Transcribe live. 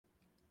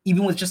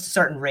even with just a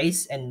certain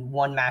race and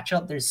one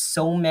matchup, there's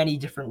so many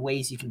different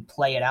ways you can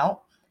play it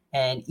out.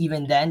 And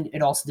even then,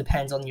 it also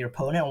depends on your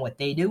opponent and what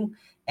they do.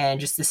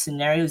 And just the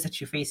scenarios that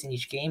you face in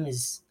each game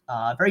is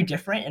very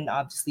different. And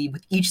obviously,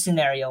 with each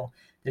scenario,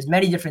 there's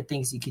many different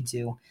things you could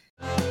do.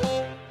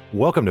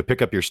 Welcome to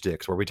Pick Up Your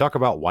Sticks, where we talk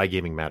about why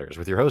gaming matters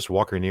with your hosts,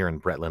 Walker Neer and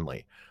Brett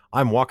Lindley.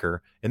 I'm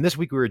Walker, and this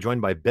week we were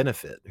joined by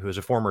Benefit, who is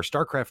a former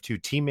StarCraft 2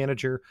 team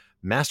manager,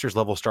 Masters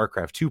level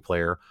StarCraft 2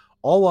 player,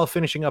 all while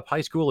finishing up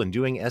high school and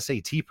doing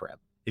SAT prep.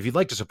 If you'd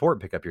like to support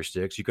Pick Up Your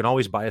Sticks, you can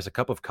always buy us a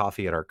cup of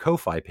coffee at our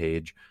Ko-Fi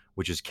page,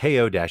 which is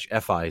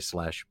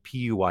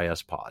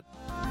ko-fi/PUYSpod.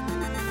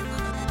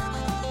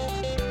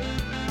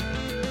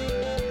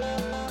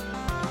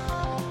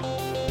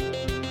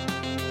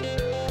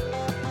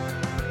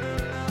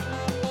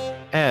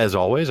 As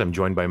always, I'm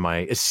joined by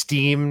my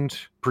esteemed,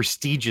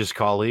 prestigious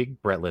colleague,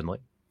 Brett Lindley.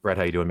 Brett,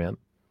 how you doing, man?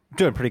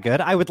 Doing pretty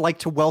good. I would like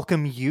to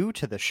welcome you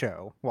to the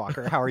show,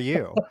 Walker. How are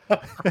you?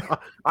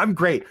 I'm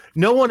great.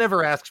 No one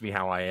ever asks me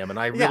how I am, and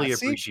I really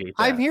appreciate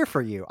that. I'm here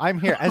for you. I'm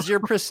here as your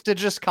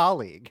prestigious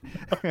colleague.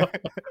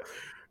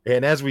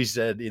 And as we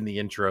said in the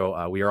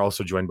intro, we are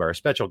also joined by our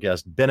special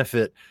guest,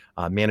 Benefit,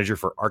 manager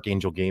for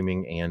Archangel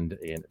Gaming and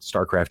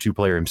StarCraft 2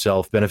 player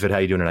himself. Benefit, how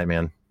you doing tonight,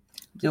 man?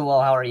 Doing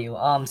well. How are you?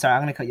 Sorry,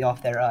 I'm gonna cut you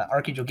off there.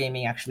 Archangel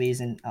Gaming actually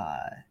isn't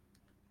around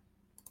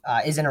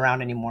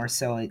anymore,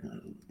 so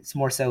it's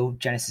more so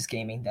Genesis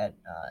Gaming that.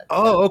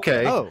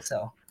 Okay.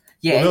 So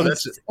yeah, well, no,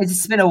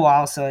 it's been a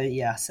while. So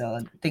yeah,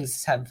 so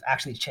things have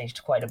actually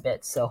changed quite a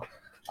bit. So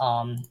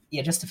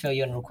yeah, just to fill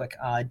you in real quick,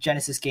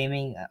 Genesis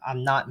Gaming,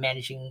 I'm not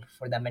managing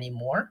for them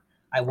anymore.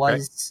 I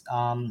was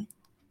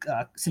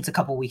since a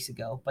couple weeks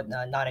ago, but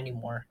not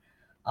anymore.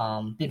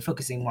 Been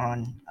focusing more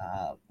on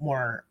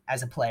more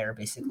as a player,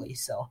 basically.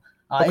 So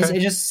it's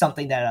just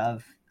something that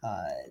I've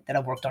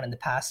worked on in the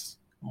past.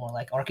 More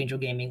like Archangel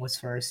Gaming was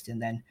first, and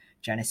then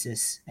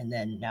Genesis, and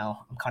then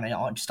now I'm kind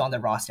of just on the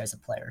roster as a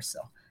player. So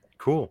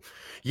cool.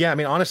 Yeah, I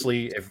mean,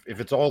 honestly,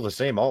 if it's all the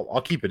same,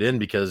 I'll keep it in,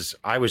 because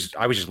I was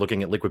just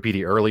looking at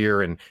Liquipedia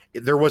earlier, and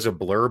there was a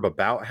blurb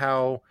about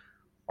how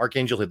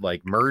Archangel had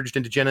like merged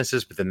into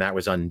Genesis, but then that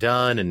was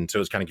undone, and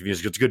so it's kind of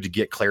confusing. It's good to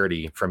get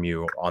clarity from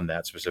you on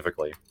that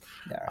specifically.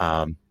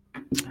 Yeah.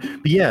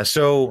 But yeah,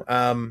 so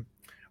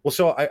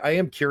so I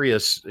am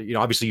curious. You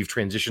know, obviously you've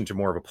transitioned to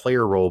more of a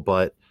player role,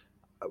 but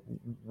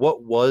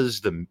what was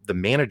the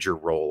manager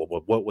role?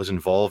 What was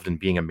involved in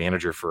being a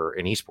manager for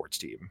an esports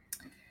team?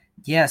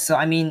 Yeah, so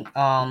I mean,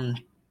 for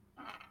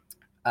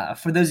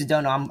those who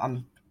don't know,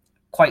 I'm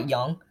quite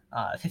young,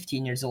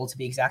 15 years old to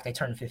be exact. I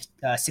turned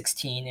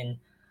 16 in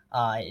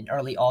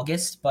early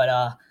August,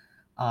 but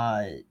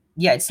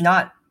yeah, it's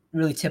not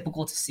really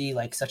typical to see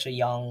like such a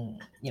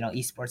young,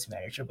 esports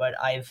manager. But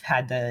I've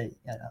had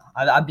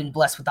I've been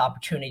blessed with the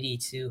opportunity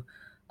to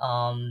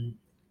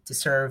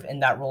serve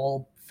in that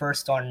role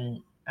first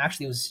on.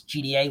 Actually, it was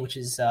GDA, which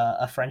is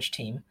a French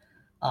team,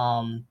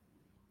 and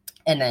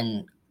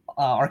then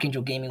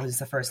Archangel Gaming was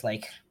the first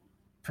like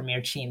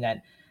premier team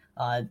that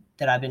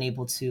I've been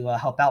able to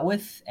help out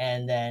with,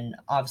 and then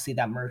obviously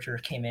that merger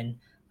came in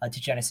to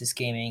Genesis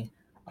Gaming,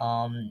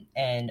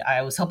 and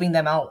I was helping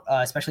them out,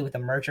 especially with the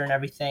merger and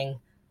everything.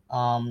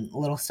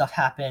 Little stuff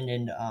happened,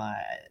 and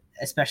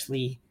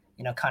especially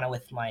kind of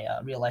with my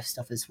real life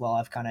stuff as well.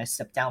 I've kind of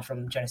stepped down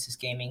from Genesis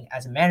Gaming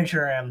as a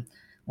manager, and I'm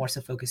more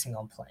so focusing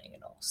on playing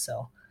and all.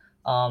 So,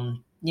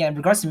 yeah, in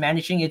regards to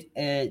managing it,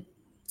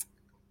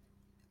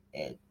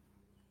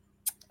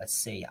 let's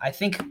see. I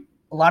think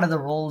a lot of the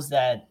roles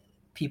that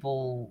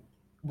people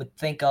would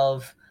think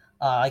of,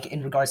 like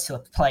in regards to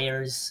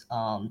players,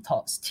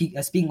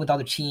 speaking with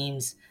other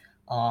teams,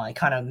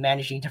 kind of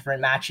managing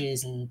different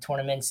matches and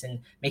tournaments,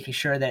 and making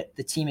sure that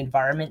the team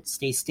environment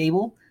stays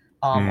stable.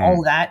 All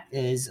of that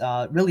is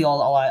really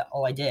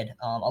all I did.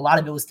 A lot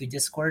of it was through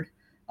Discord.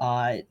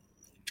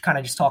 Kind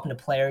of just talking to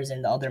players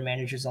and the other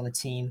managers on the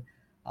team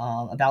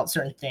about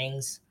certain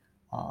things,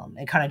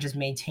 and kind of just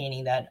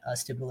maintaining that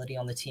stability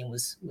on the team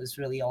was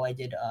really all I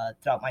did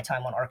throughout my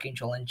time on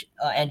Archangel and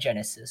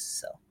Genesis.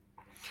 So,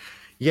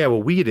 yeah,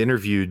 well, we had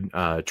interviewed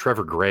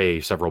Trevor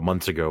Gray several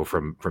months ago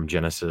from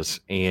Genesis,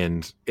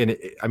 and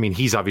I mean,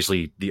 he's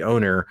obviously the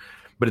owner,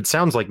 but it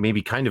sounds like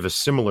maybe kind of a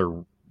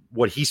similar.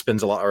 What he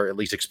spends a lot, or at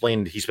least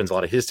explained, he spends a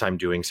lot of his time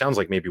doing. Sounds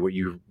like maybe what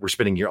you were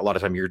spending a lot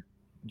of time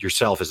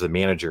yourself as the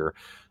manager.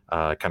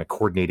 Kind of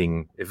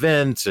coordinating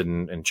events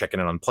and checking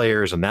in on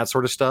players and that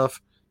sort of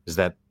stuff. Does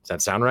that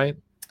sound right?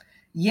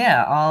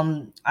 Yeah.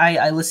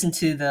 I listened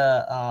to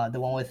the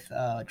one with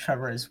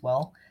Trevor as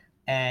well,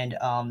 and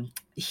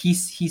he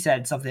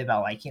said something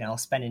about like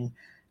spending.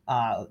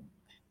 I'm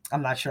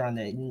not sure on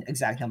the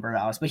exact number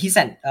of hours, but he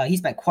spent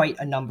quite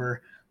a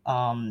number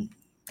of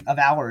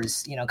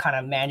hours, kind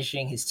of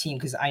managing his team,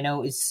 because I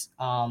know it's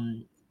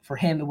for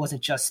him it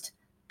wasn't just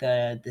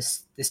the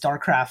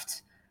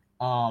StarCraft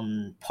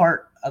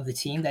part of the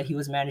team that he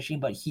was managing,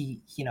 but he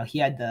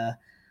had the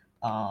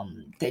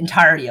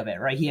entirety of it,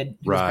 right? He was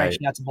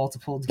branching out to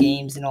multiple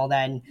games and all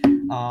that.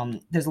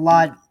 And there's a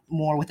lot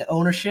more with the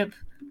ownership,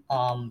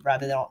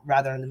 rather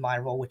than my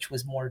role, which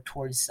was more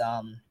towards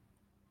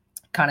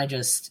kind of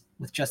just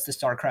with just the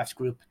StarCraft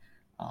group.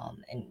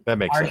 And That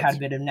makes already sense. had a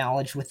bit of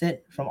knowledge with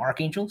it from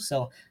Archangel.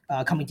 So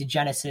coming to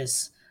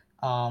Genesis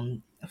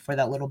for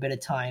that little bit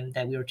of time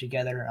that we were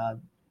together,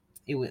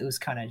 it was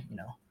kind of,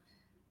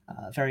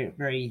 very,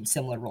 very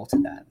similar role to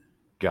that.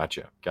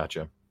 Gotcha.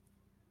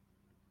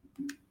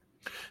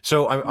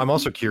 So I'm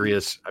also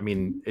curious. I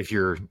mean, if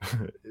you're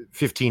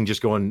 15,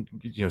 just going,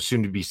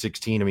 soon to be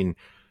 16. I mean,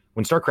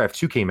 when StarCraft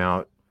 2 came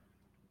out,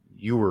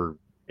 you were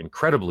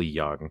incredibly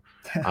young.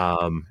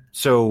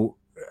 So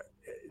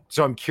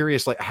I'm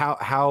curious, like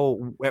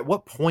how at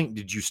what point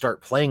did you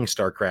start playing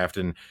StarCraft?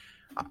 And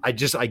I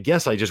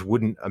guess I just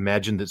wouldn't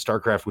imagine that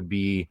StarCraft would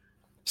be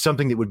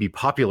something that would be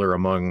popular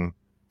among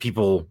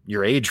people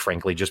your age,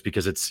 frankly, just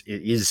because it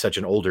is such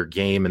an older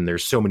game, and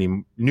there's so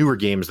many newer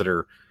games that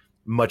are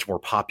much more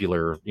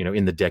popular,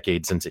 in the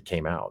decade since it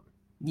came out.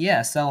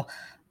 Yeah. So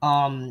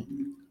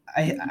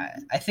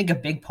I think a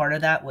big part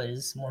of that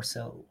was more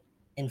so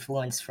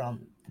influence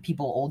from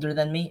people older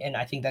than me, and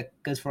I think that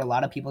goes for a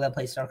lot of people that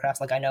play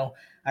StarCraft. Like I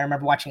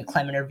remember watching a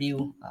Clem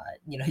interview.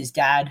 His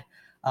dad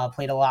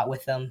played a lot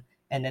with them,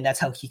 and then that's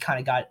how he kind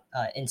of got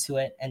into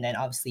it. And then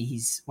obviously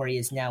he's where he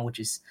is now, which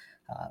is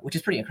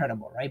pretty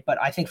incredible, right?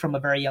 But I think from a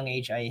very young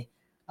age, I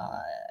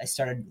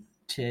started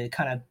to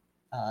kind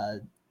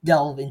of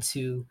delve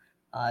into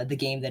the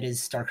game that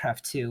is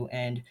StarCraft 2,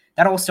 and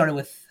that all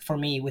started for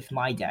me with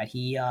my dad.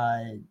 He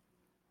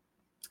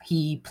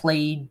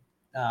played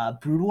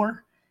Brood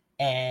War,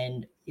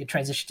 and it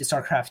transitioned to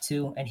StarCraft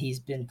 2, and he's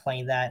been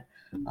playing that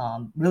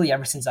really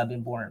ever since I've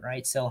been born,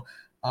 right? So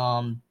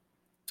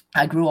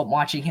I grew up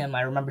watching him.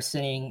 I remember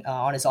sitting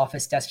on his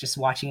office desk just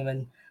watching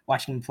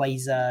him play.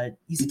 He's a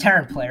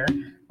Terran player,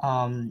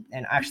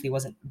 and actually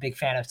wasn't a big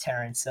fan of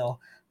Terran. So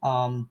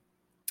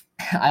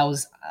I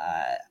was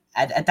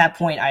at that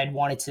point I had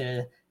wanted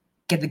to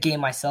get the game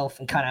myself,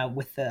 and kind of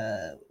with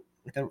the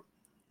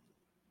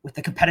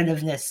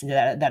competitiveness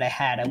that I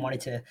had, I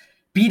wanted to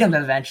beat him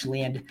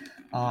eventually. And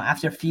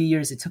after a few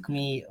years, it took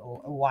me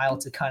a while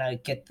to kind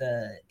of get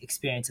the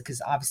experience, because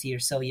obviously you're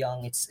so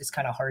young. It's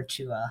kind of hard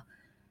to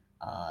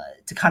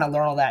kind of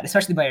learn all that,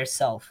 especially by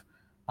yourself.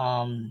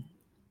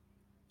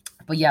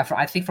 But yeah,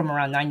 I think from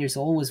around 9 years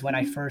old was when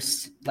I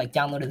first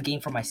downloaded the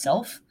game for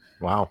myself.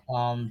 Wow.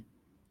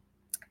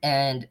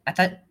 And at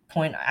that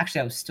point,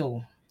 actually,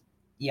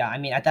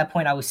 at that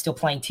point I was still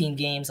playing team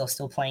games. I was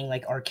still playing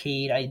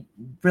arcade. I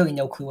really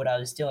no clue what I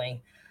was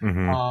doing.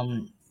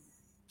 Mm-hmm.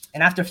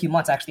 And after a few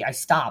months, actually, I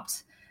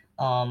stopped.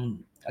 I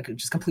could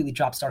just completely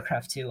drop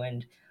StarCraft 2,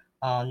 and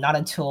not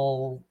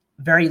until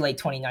very late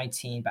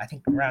 2019, but I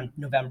think around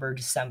November,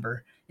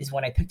 December is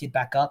when I picked it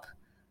back up.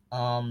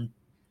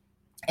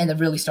 And then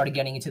really started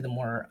getting into the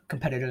more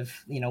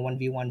competitive,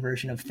 1v1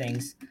 version of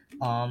things,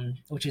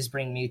 which is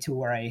bringing me to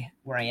where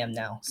I am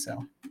now.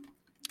 So,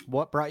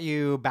 what brought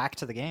you back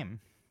to the game?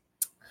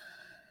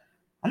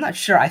 I'm not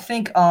sure. I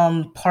think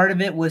part of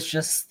it was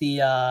just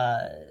the,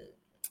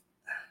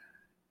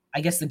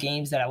 I guess the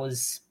games that I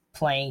was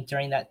playing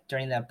during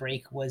that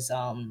break was,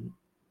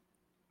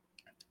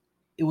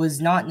 it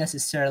was not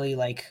necessarily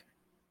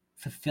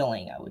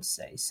fulfilling, I would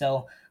say.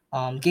 So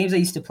games I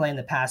used to play in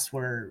the past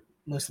were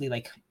mostly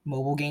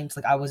mobile games.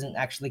 I wasn't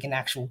actually an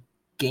actual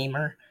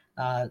gamer,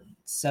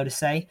 so to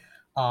say.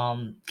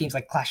 Games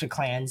like Clash of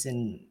Clans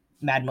and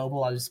Mad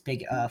Mobile. I was a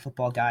big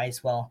football guy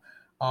as well.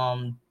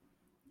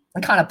 I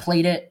kind of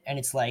played it, and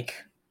it's all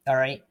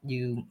right,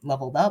 you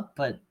leveled up,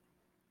 but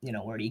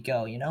where do you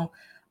go?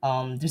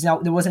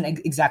 There wasn't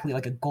exactly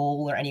a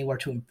goal or anywhere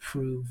to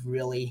improve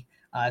really,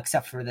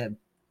 except for the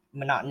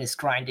monotonous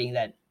grinding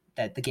that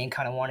the game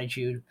kind of wanted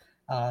you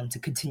to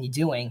continue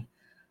doing.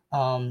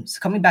 So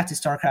coming back to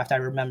StarCraft, I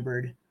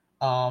remembered,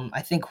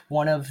 I think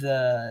one of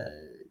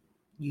the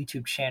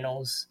YouTube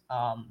channels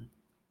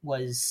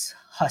was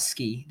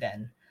Husky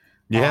then.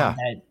 Yeah.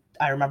 That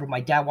I remember my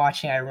dad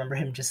watching. I remember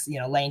him just,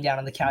 laying down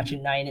on the couch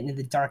at night, and in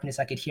the darkness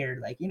I could hear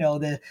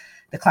the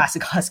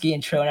classic Husky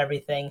intro and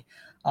everything.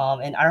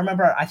 And I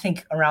remember, I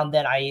think around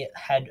then I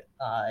had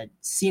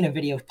seen a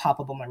video pop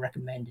up on my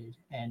recommended,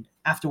 and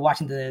after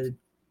watching the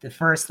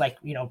first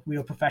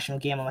real professional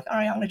game, I'm like, all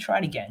right, I'm gonna try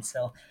it again.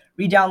 So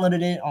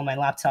re-downloaded it on my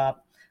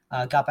laptop,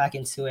 got back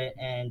into it,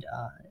 and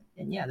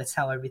yeah, that's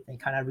how everything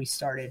kind of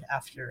restarted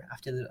after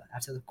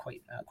the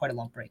quite a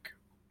long break.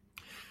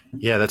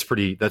 Yeah, that's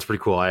pretty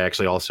cool. I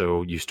actually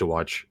also used to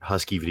watch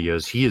Husky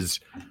videos. He has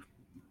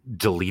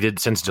deleted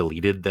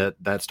that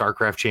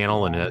StarCraft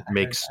channel, and it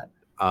makes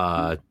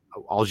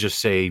I'll just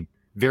say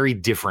very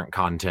different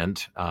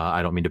content.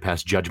 I don't mean to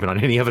pass judgment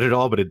on any of it at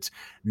all, but it's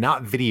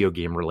not video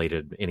game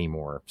related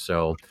anymore.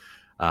 So,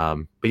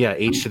 but yeah,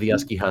 H to the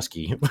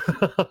Husky.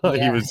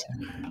 Yeah.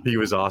 He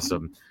was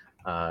awesome.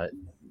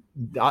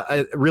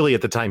 Really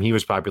at the time he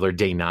was popular.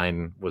 Day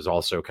 9 was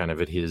also kind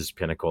of at his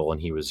pinnacle, and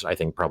he was, I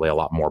think, probably a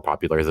lot more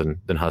popular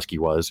than Husky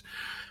was.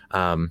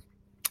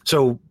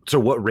 So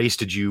what race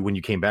when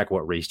you came back,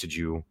 what race did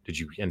you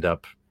end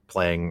up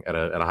playing at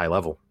a high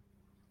level?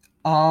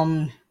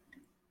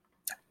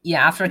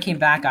 Yeah, after I came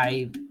back,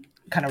 I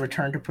kind of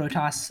returned to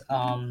Protoss.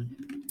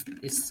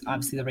 it's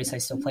obviously the race I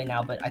still play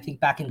now, but I think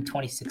back in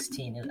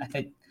 2016, I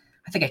think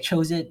I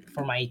chose it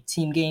for my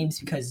team games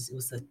because it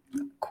was the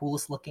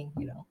coolest looking,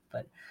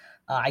 But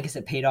I guess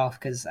it paid off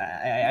because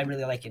I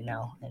really like it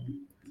now, and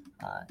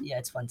yeah,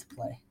 it's fun to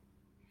play.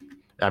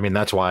 I mean,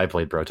 that's why I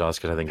played Protoss,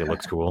 because I think it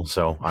looks cool.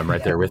 So I'm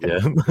right there with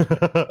you.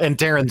 And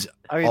Terran's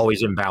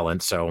always in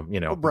balance, so we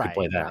could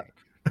play that.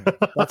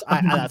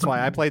 Right. That's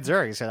why I played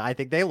Zerg, and I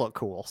think they look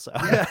cool. So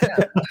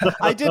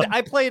I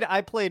played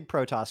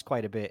Protoss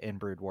quite a bit in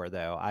Brood War,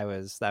 though.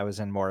 That was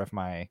in more of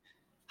my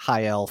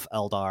high elf,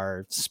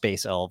 Eldar,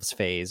 space elves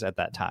phase at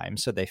that time,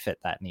 so they fit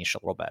that niche a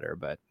little better.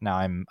 But now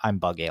I'm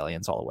bug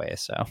aliens all the way.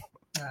 So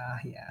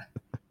yeah.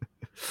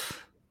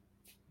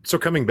 So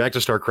coming back to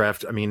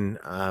StarCraft, I mean,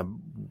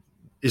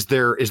 is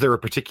there a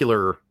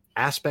particular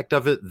aspect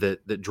of it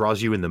that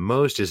draws you in the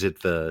most? Is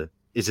it the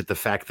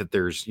fact that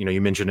there's,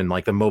 you mentioned in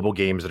like the mobile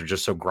games that are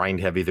just so grind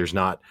heavy, there's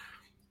not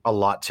a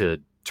lot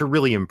to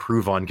really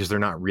improve on because they're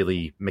not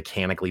really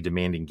mechanically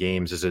demanding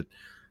games? Is it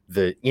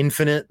the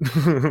infinite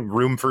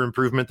room for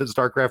improvement that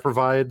StarCraft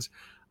provides?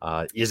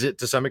 Is it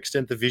to some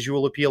extent the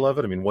visual appeal of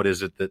it? I mean, what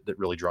is it that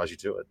really draws you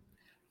to it?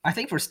 I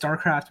think for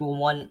StarCraft, well,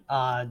 one,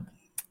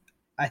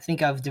 I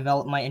think I've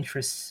developed my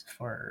interests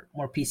for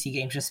more PC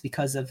games just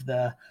because of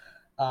the,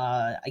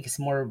 I guess,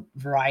 more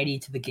variety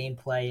to the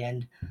gameplay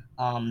and,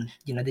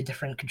 the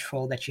different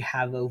control that you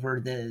have over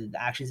the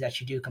actions that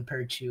you do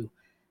compared to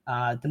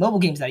the mobile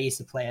games that I used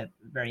to play at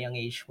a very young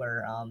age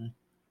where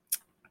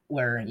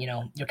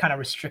you're kind of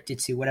restricted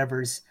to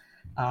whatever's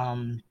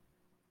on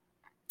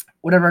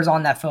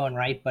that phone,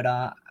 right? But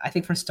I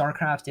think for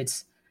StarCraft,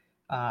 it's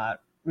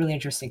really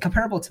interesting,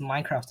 comparable to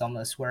Minecraft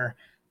almost, where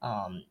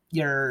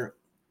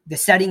the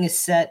setting is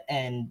set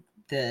and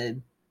the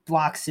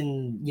blocks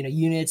and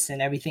units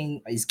and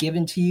everything is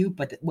given to you,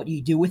 but what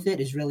you do with it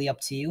is really up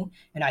to you.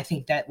 And I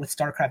think that with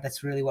StarCraft,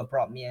 that's really what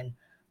brought me in,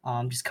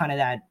 just kind of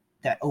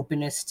that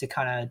openness to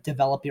kind of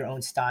develop your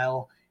own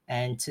style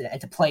and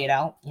to play it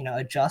out,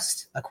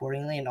 adjust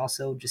accordingly, and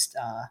also just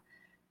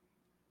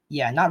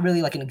not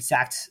really like an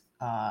exact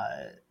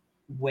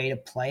way to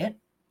play it,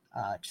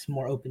 just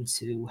more open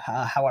to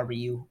however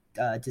you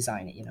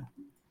design it.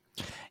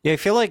 Yeah, I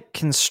feel like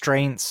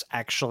constraints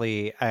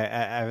actually,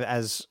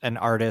 as an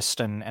artist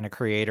and a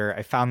creator,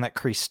 I found that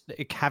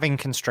having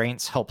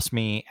constraints helps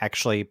me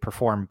actually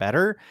perform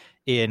better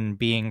in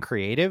being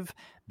creative,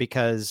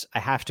 because I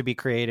have to be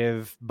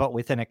creative, but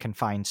within a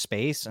confined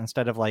space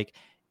instead of like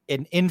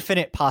an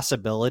infinite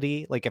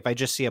possibility. Like if I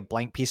just see a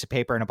blank piece of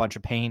paper and a bunch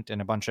of paint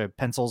and a bunch of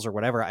pencils or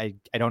whatever, I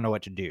don't know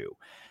what to do.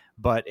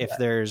 But if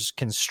there's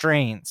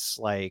constraints,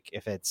 like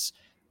if it's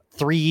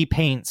 3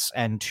 paints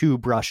and 2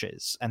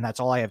 brushes, and that's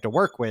all I have to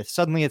work with,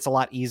 suddenly it's a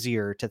lot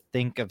easier to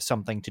think of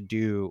something to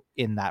do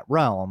in that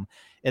realm,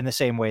 in the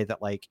same way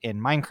that like in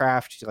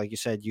Minecraft, like you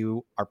said,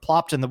 you are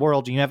plopped in the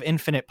world and you have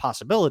infinite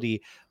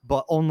possibility,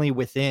 but only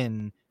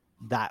within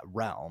that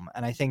realm.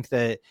 And I think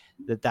that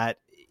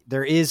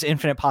there is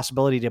infinite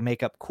possibility to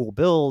make up cool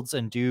builds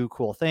and do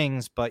cool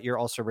things, but you're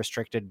also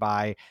restricted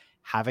by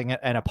having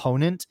an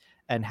opponent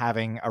and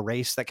having a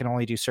race that can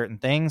only do certain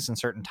things and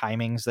certain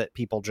timings that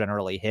people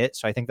generally hit.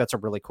 So I think that's a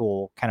really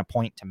cool kind of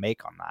point to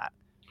make on that.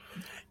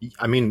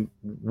 I mean,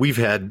 we've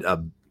had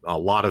a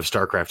lot of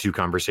StarCraft 2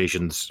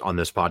 conversations on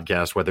this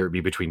podcast, whether it be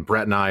between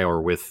Brett and I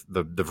or with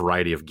the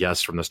variety of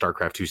guests from the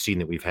StarCraft 2 scene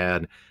that we've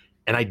had.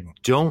 And I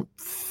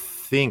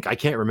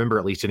can't remember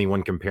at least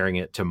anyone comparing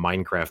it to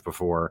Minecraft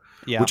before,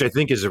 which I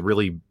think is a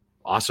really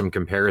awesome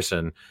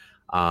comparison.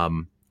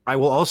 I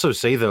will also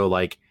say though,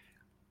 like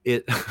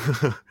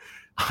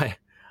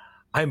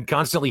I'm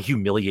constantly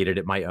humiliated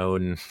at my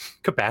own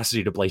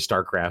capacity to play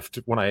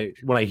StarCraft when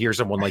I hear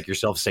someone like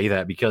yourself say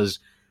that, because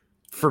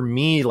for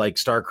me, like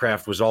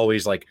StarCraft was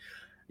always like,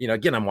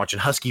 again, I'm watching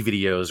Husky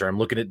videos or I'm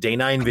looking at Day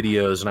 9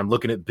 videos and I'm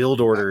looking at build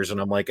orders and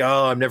I'm like,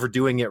 oh, I'm never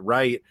doing it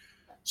right.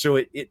 So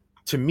it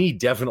to me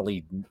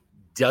definitely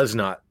does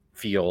not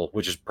feel,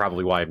 which is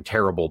probably why I'm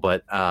terrible,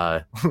 but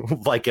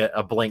like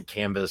a blank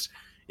canvas.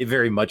 It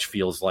very much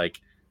feels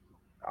like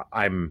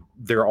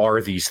there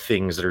are these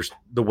things that are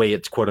the way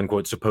it's quote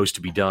unquote supposed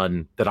to be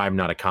done that I'm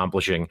not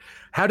accomplishing.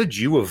 How did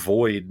you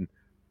avoid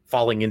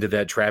falling into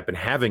that trap and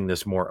having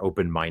this more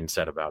open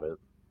mindset about it?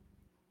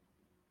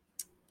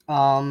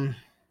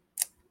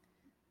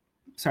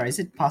 Sorry, is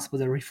it possible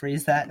to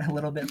rephrase that a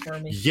little bit for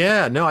me?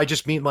 Yeah, no, I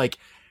just mean like,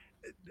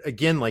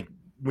 again, like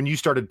when you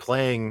started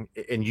playing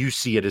and you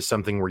see it as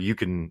something where you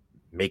can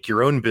make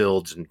your own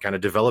builds and kind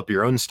of develop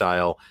your own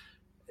style,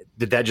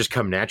 did that just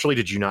come naturally?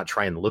 Did you not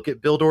try and look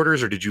at build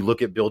orders, or did you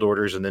look at build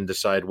orders and then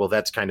decide, well,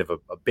 that's kind of a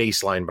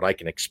baseline, but I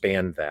can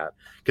expand that?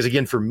 Because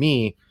again, for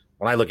me,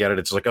 when I look at it,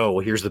 it's like, oh,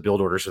 well, here's the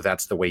build order, so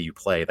that's the way you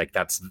play. Like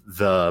that's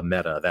the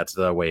meta. That's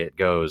the way it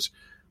goes.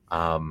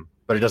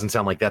 But it doesn't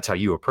sound like that's how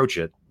you approach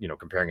it,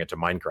 comparing it to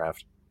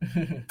Minecraft.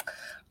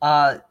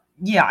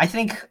 Yeah, I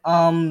think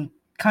kind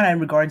of in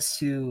regards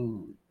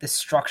to the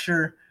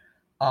structure,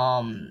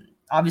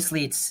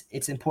 obviously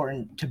it's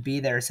important to be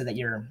there so that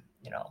your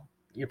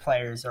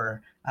players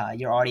or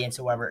your audience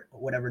or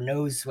whatever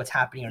knows what's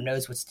happening or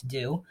knows what's to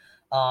do.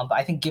 But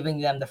I think giving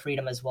them the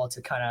freedom as well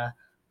to kind of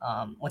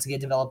once again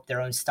develop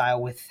their own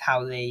style with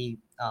how they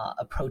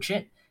approach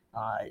it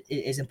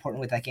is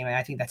important with that game. And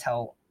I think that's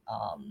how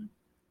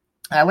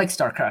I like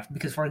StarCraft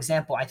because, for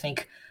example, I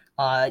think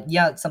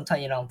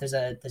sometimes there's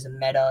a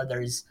meta,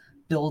 there's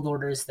build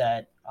orders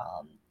that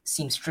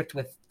seem strict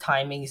with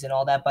timings and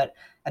all that, but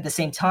at the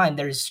same time,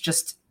 there's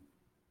just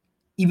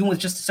even with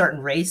just a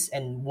certain race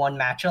and one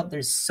matchup,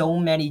 there's so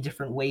many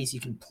different ways you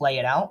can play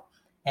it out.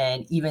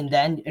 And even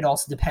then, it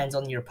also depends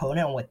on your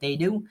opponent and what they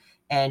do.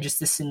 And just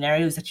the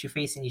scenarios that you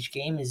face in each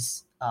game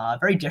is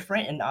very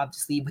different. And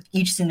obviously, with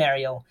each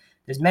scenario,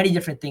 there's many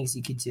different things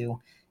you could do.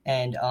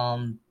 And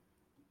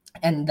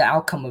the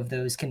outcome of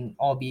those can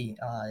all be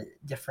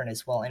different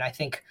as well. And I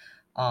think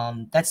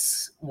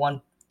that's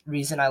one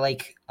reason I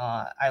like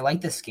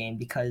this game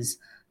because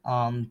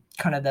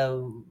kind of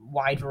the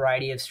wide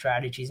variety of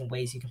strategies and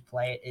ways you can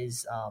play it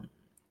is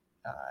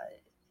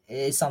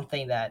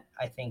something that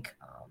I think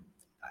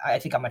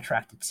I'm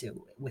attracted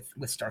to with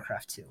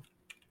StarCraft 2.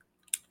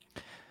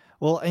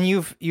 Well, and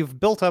you've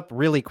built up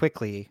really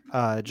quickly,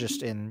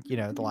 just in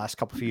the last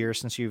couple of years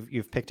since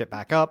you've picked it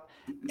back up,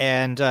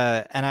 and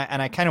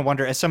I kind of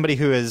wonder, as somebody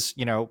who has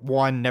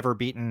one, never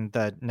beaten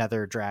the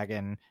Nether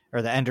Dragon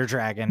or the Ender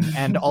Dragon,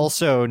 and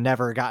also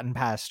never gotten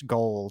past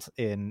gold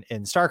in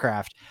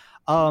StarCraft,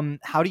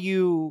 how do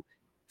you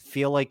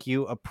feel like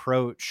you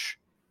approach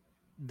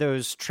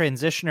those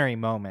transitionary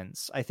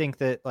moments? I think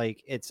that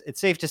it's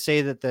safe to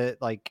say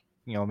that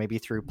maybe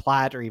through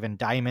plat or even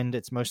diamond,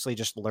 it's mostly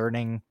just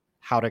learning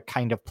how to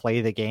kind of play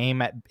the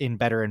game in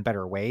better and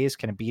better ways,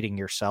 kind of beating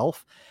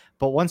yourself.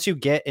 But once you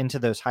get into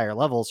those higher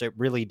levels, it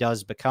really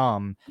does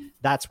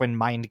that's when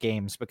mind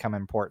games become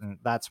important.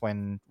 That's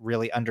when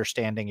really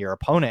understanding your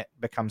opponent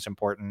becomes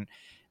important.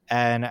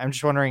 And I'm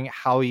just wondering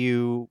how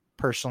you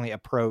personally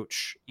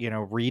approach,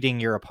 reading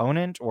your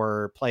opponent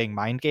or playing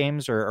mind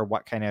games, or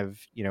what kind of,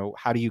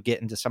 how do you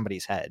get into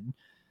somebody's head?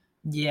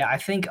 Yeah, I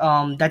think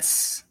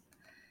that's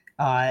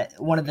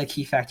one of the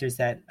key factors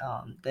that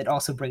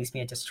also brings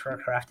me into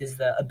StarCraft is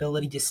the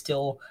ability to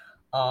still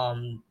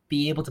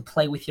be able to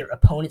play with your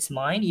opponent's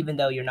mind, even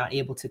though you're not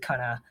able to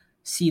kind of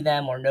see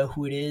them or know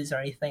who it is or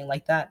anything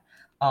like that.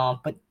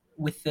 But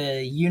with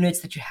the units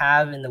that you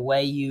have and the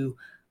way you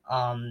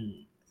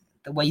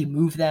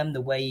move them, the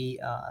way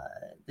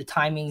the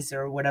timings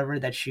or whatever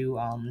that you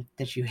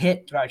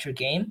hit throughout your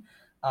game,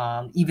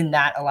 even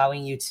that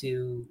allowing you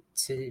to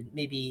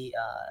maybe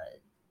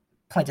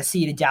plant a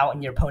seed of doubt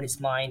in your opponent's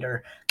mind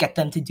or get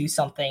them to do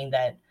something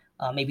that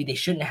maybe they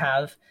shouldn't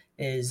have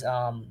is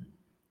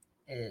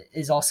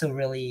also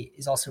really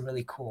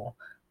cool.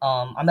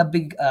 I'm a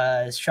big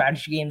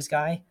strategy games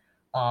guy.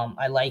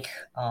 I like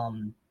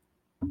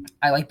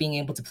being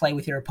able to play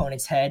with your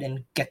opponent's head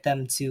and get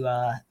them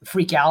to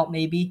freak out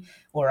maybe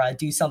or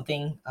do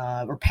something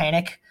or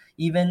panic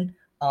even.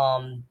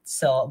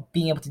 So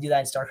being able to do that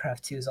in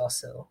StarCraft 2 is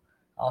also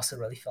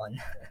really fun.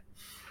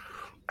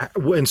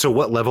 And so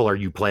what level are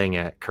you playing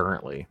at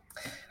currently?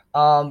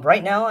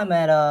 Right now I'm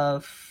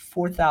at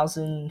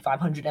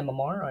 4,500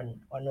 MMR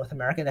on North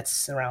America.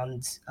 That's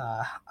around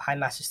High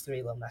Masters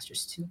 3, Low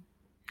Masters 2.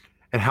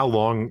 And how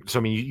long? So,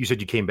 I mean, you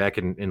said you came back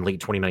in late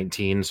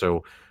 2019,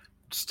 so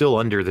still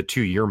under the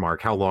 2-year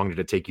mark. How long did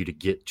it take you to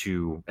get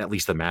to at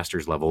least the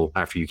Masters level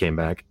after you came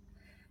back?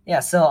 Yeah,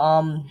 so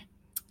I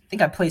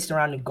think I placed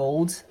around in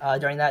gold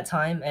during that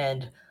time,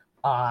 and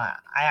I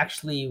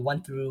actually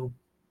went through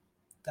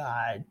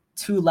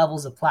 2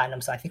 levels of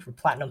platinum. So I think for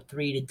platinum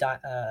 3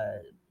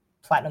 to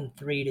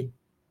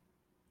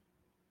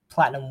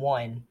platinum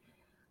 1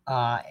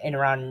 in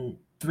around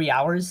 3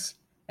 hours,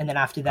 and then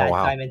after that,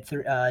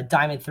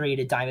 diamond 3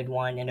 to diamond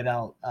 1 in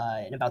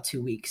about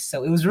 2 weeks.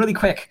 So it was really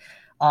quick.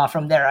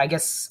 From there, I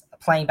guess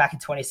playing back in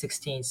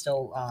 2016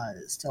 still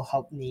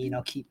helped me,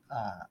 keep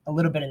a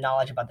little bit of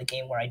knowledge about the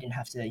game where I didn't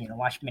have to,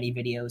 watch many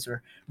videos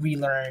or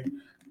relearn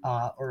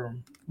or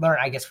learn,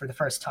 I guess, for the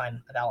first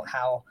time about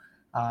how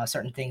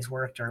certain things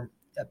worked or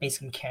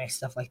basic mechanics,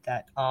 stuff like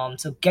that.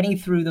 So getting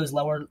through those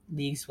lower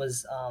leagues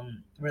was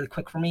really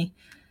quick for me.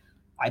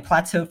 I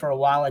plateaued for a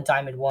while at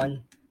Diamond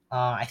 1,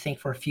 I think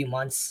for a few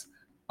months.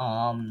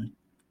 And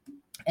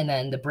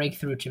then the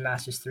breakthrough to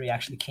Masters 3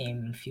 actually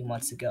came a few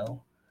months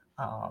ago.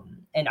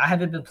 And I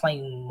haven't been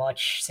playing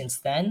much since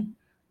then,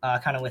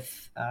 kind of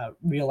with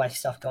real life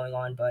stuff going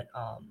on. But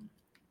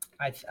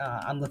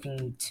I'm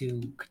looking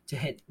to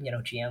hit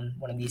GM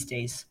one of these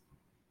days.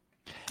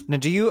 Now,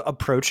 do you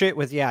approach it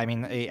with? Yeah, I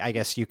mean, I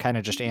guess you kind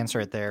of just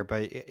answer it there,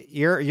 but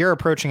you're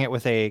approaching it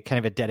with a kind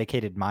of a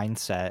dedicated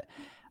mindset.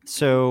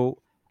 So,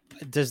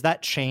 does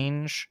that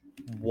change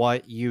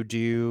what you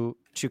do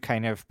to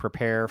kind of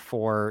prepare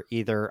for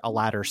either a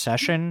ladder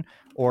session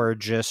or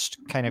just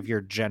kind of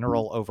your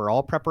general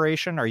overall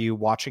preparation? Are you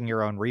watching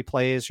your own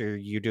replays? Are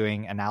you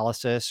doing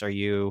analysis? Are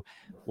you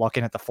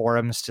looking at the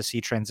forums to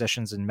see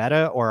transitions in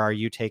meta, or are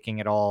you taking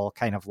it all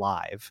kind of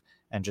live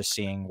and just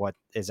seeing what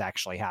is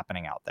actually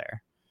happening out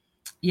there?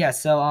 Yeah,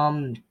 so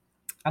I'm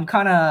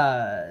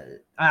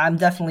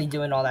definitely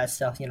doing all that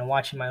stuff,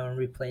 watching my own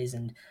replays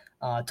and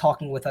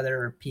talking with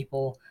other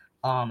people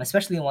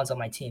especially the ones on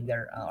my team.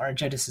 There are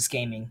Genesis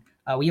Gaming.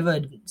 We have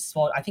a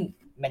small. I think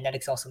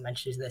Magnetics also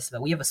mentions this,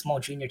 but we have a small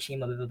junior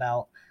team of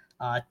about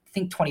I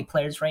think 20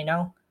 players right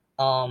now,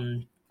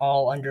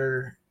 all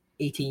under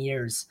 18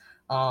 years,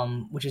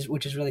 which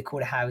is really cool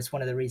to have. It's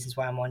one of the reasons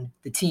why I'm on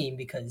the team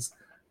because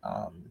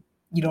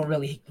you don't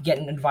really get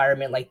an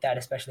environment like that,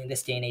 especially in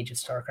this day and age of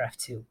StarCraft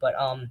 2. But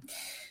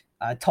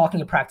talking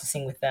and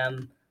practicing with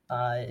them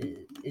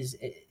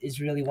is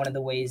really one of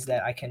the ways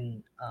that I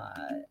can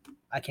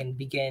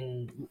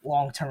begin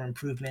long-term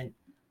improvement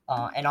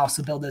and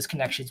also build those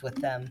connections with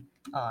them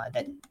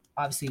that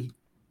obviously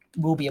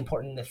will be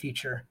important in the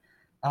future.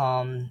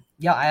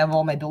 Yeah, I have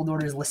all my build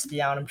orders listed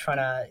down. I'm trying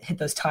to hit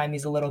those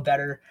timings a little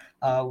better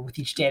with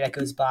each day that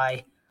goes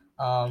by.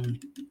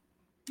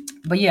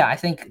 But yeah, I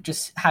think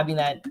just having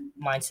that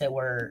mindset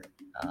where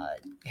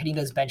hitting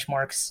those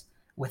benchmarks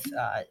with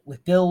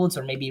builds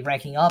or maybe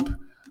ranking up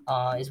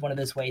is one of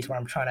those ways where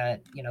I'm trying to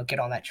get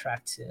on that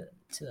track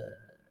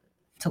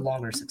to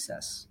longer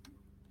success.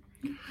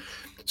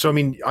 So, I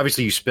mean,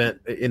 obviously you spent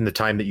in the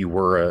time that you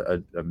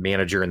were a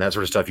manager and that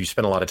sort of stuff, you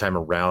spent a lot of time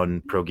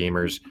around pro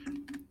gamers.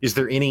 Is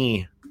there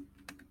any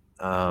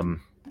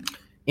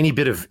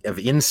bit of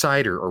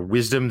insight or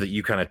wisdom that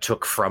you kind of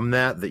took from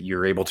that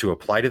you're able to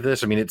apply to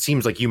this? I mean, it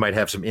seems like you might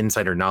have some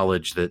insider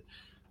knowledge that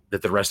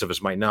the rest of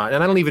us might not.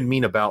 And I don't even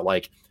mean about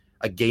like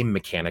a game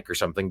mechanic or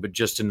something, but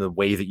just in the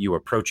way that you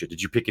approach it.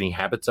 Did you pick any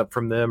habits up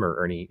from them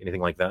or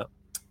anything like that?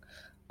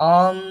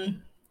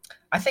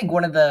 I think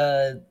one of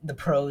the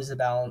pros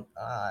about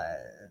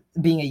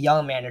being a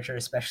young manager,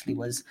 especially,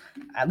 was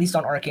at least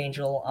on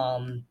Archangel.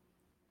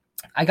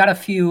 I got a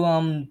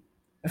few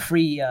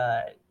free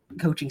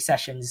coaching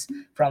sessions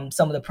from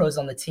some of the pros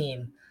on the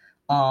team,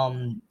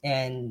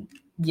 and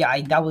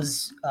yeah, that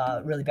was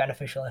really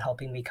beneficial in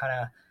helping me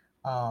kind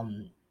of,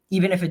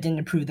 even if it didn't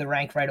improve the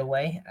rank right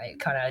away, I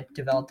kind of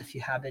developed a few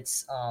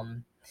habits.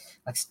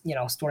 Like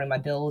storing my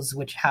builds,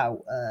 how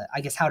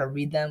to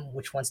read them,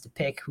 which ones to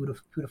pick, who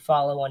to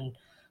follow on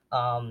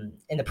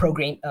in the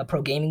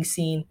pro gaming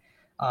scene,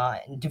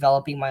 and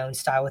developing my own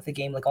style with the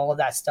game. Like all of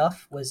that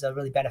stuff was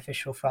really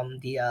beneficial from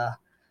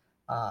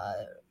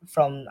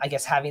I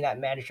guess having that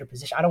manager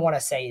position. I don't want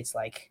to say it's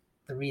like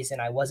the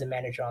reason I was a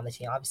manager on the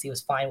team. Obviously, it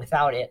was fine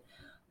without it.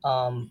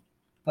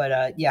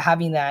 But yeah,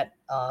 having that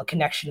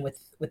connection with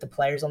the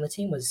players on the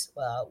team was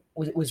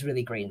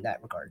really great in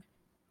that regard.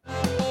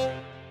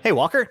 Hey,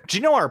 Walker, do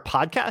you know our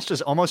podcast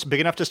is almost big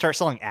enough to start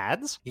selling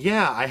ads?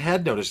 Yeah, I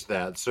had noticed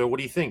that. So what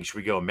do you think? Should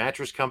we go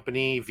mattress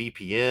company,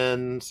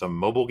 VPN, some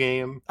mobile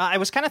game? I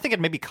was kind of thinking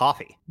maybe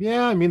coffee.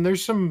 Yeah, I mean,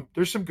 there's some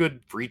good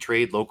free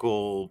trade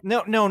local.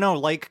 No,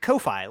 like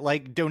Ko-Fi,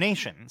 like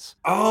donations.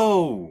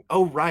 Oh,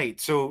 right.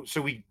 So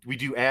we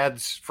do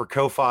ads for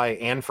Ko-Fi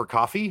and for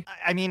coffee?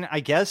 I mean, I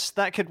guess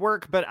that could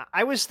work, but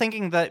I was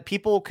thinking that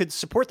people could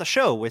support the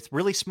show with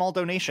really small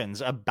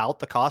donations about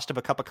the cost of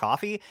a cup of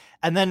coffee,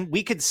 and then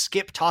we could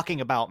skip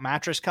talking about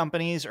mattress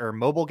companies or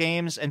mobile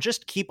games and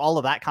just keep all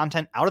of that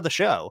content out of the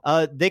show.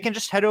 They can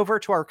just head over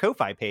to our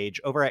Ko-Fi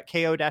page over at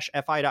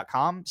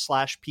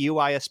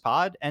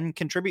ko-fi.com/PUISpod and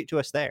contribute to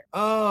us there.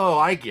 Oh,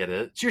 I get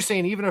it. So you're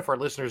saying even if our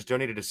listeners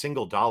donated a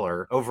single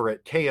 $1 over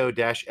at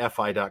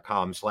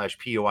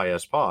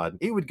ko-fi.com/PUISpod,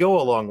 it would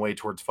go a long way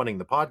towards funding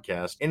the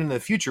podcast. And in the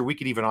future, we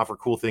could even offer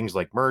cool things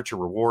like merch or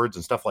rewards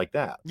and stuff like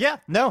that. Yeah,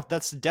 no,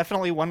 that's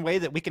definitely one way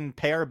that we can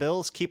pay our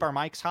bills, keep our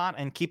mics hot,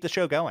 and keep the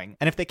show going.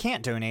 And if they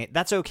can't donate,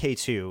 that's okay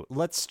too.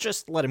 Let's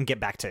just let them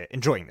get back to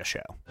enjoying the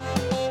show.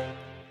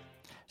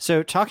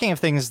 So talking of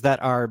things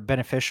that are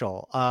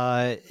beneficial,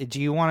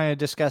 do you want to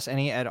discuss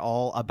any at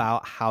all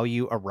about how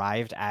you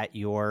arrived at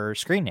your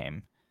screen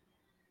name?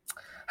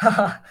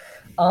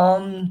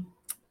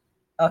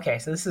 Okay,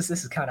 so this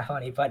is kind of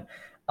funny, but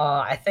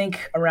I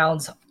think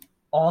around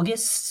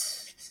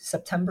August,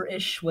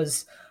 September-ish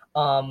was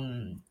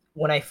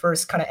when I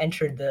first kind of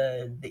entered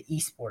the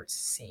esports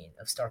scene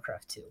of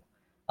StarCraft 2.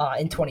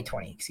 In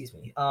 2020, excuse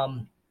me.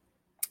 And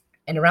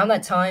around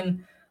that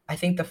time, I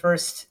think the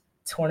first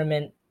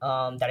tournament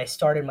that I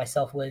started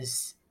myself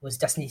was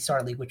Destiny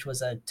Star League, which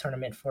was a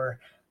tournament for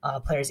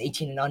players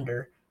 18 and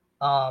under.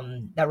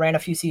 That ran a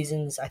few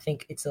seasons. I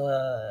think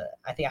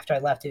after I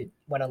left, it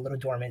went a little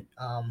dormant.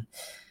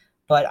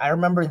 But I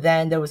remember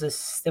then there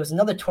was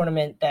another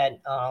tournament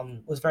that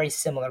was very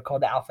similar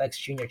called the Alpha X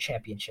Junior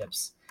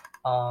Championships,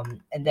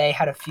 and they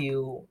had a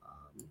few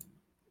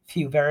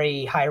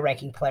very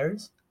high-ranking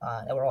players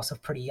that were also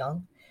pretty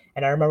young.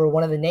 And I remember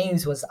one of the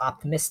names was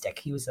Optimistic.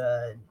 He was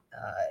a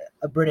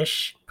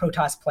British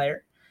Protoss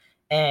player,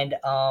 and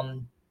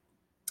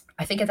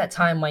I think at that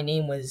time my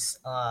name was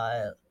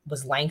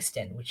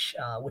Langston, which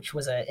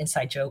was an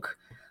inside joke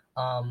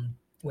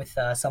with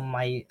some of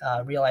my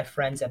real life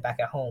friends back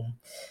at home.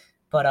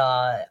 But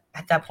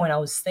at that point, I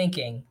was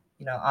thinking,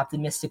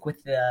 Optimistic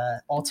with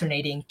the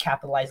alternating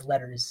capitalized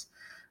letters.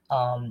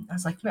 I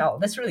was like, wow,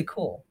 that's really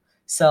cool.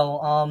 So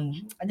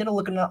I did a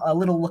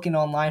little looking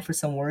online for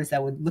some words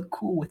that would look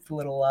cool with the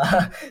little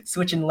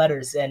switching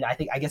letters, and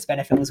I guess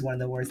benefit was one of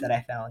the words that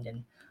I found,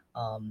 and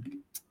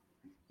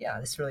yeah,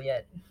 that's really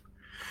it.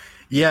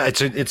 Yeah,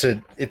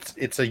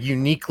 it's a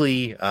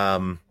uniquely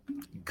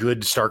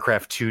good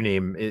StarCraft 2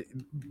 name.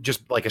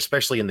 Just like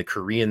especially in the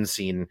Korean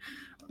scene,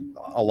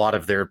 a lot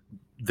of their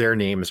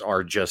names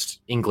are just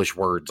English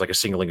words, like a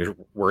single English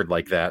word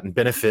like that. And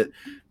Benefit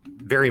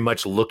very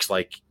much looks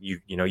like you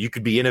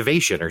could be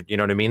innovation, or you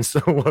know what I mean,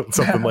 so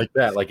something like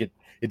that. Like it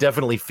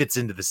definitely fits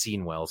into the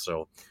scene well.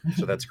 So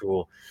that's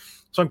cool.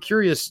 So I'm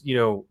curious,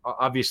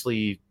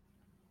 obviously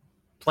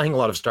playing a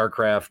lot of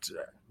StarCraft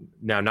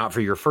now, not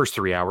for your first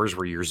 3 hours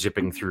where you're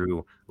zipping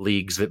through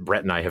leagues that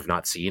Brett and I have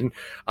not seen.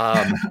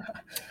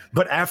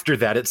 But after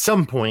that, at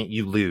some point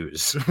you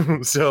lose.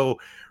 So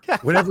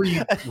whenever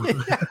you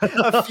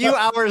a few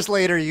hours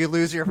later, you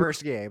lose your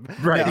first game.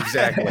 Right. No.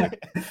 Exactly.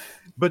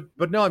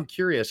 But no, I'm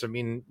curious. I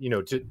mean,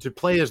 to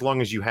play as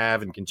long as you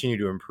have and continue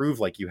to improve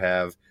like you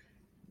have,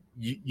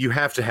 you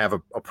have to have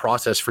a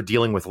process for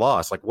dealing with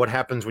loss. Like what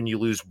happens when you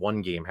lose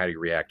one game? How do you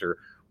react? Or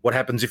what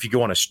happens if you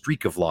go on a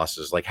streak of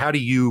losses? Like, how do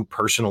you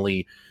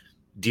personally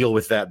deal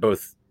with that,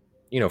 both,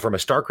 from a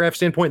StarCraft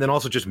standpoint, then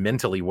also just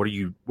mentally? What are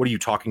you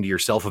talking to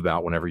yourself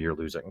about whenever you're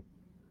losing?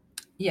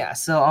 Yeah.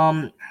 So,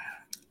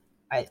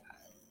 I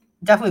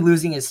definitely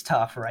losing is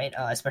tough, right?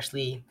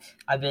 Especially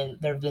there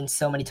have been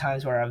so many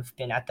times where I've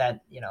been at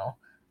that,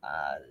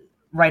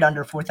 right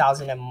under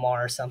 4,000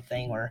 MMR or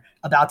something, or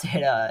about to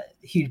hit a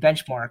huge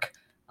benchmark,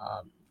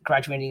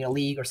 graduating a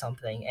league or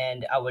something,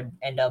 and I would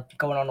end up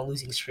going on a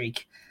losing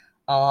streak.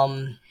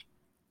 There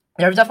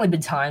have definitely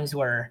been times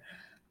where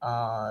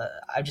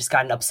I've just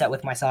gotten upset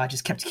with myself. I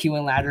just kept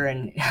queuing ladder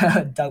and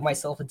dug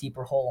myself a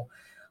deeper hole.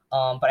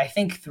 But I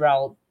think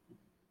throughout,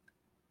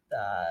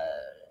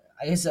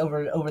 I guess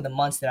over the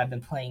months that I've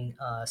been playing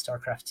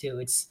StarCraft 2,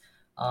 it's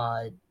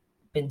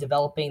been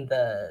developing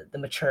the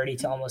maturity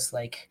to almost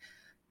like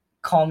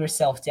calm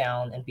yourself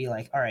down and be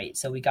like, all right,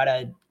 so we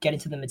gotta get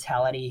into the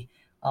mentality,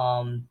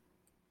 and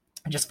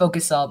just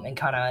focus up and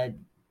kind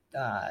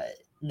of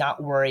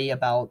not worry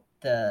about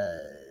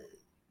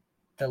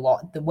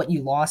what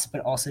you lost, but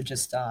also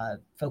just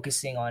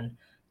focusing on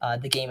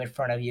the game in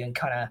front of you and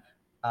kind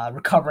of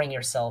recovering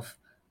yourself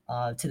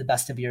to the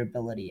best of your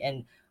ability.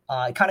 And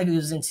it kind of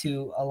goes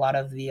into a lot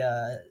of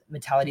the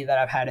mentality that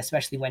I've had,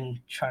 especially when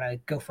trying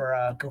to go for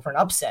an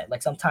upset.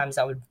 Like sometimes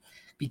I would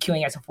be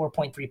queuing as a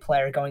 4.3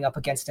 player going up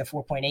against a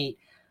 4.8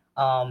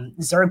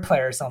 Zerg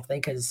player or something,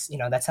 because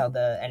that's how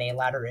the NA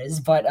ladder is.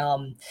 But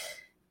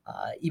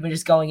even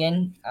just going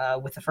in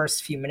with the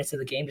first few minutes of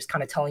the game, just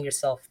kind of telling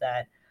yourself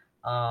that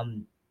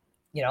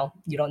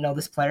you don't know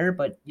this player,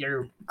 but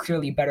you're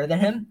clearly better than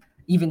him,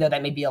 even though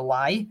that may be a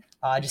lie.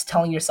 Just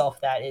telling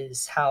yourself that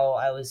is how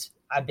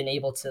I've been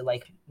able to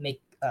like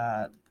make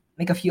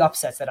a few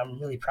upsets that I'm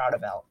really proud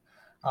about.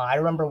 I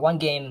remember one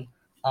game,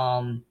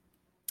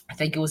 I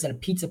think it was in a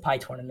Pizza Pie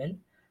tournament.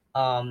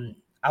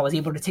 I was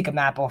able to take a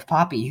map off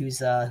Poppy,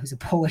 who's a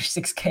Polish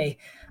 6K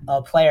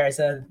player, as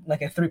a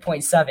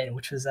 3.7,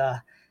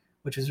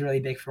 which was really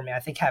big for me. I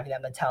think having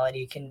that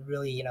mentality can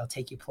really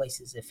take you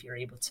places if you're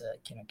able to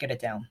get it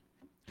down.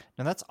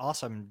 No, that's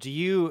awesome. Do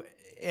you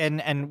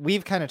and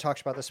we've kind of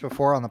talked about this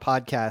before on the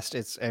podcast.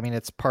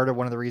 It's part of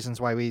one of the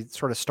reasons why we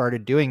sort of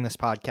started doing this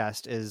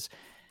podcast is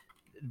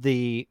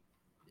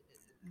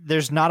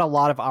there's not a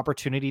lot of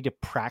opportunity to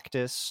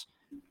practice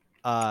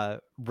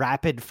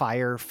rapid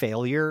fire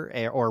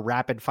failure or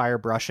rapid fire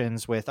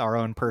brush-ins with our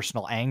own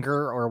personal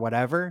anger or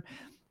whatever.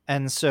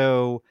 And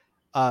so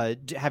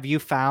have you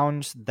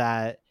found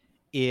that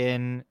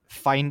in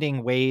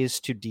finding ways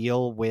to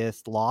deal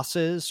with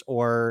losses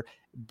or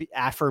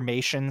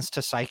affirmations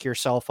to psych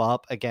yourself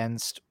up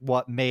against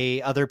what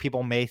other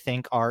people may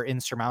think are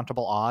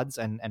insurmountable odds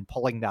and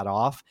pulling that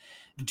off,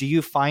 do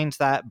you find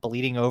that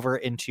bleeding over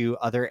into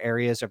other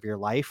areas of your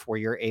life where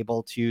you're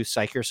able to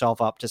psych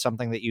yourself up to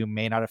something that you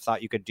may not have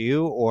thought you could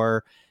do,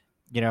 or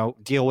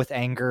deal with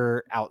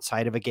anger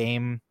outside of a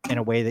game in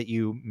a way that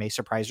you may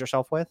surprise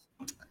yourself with?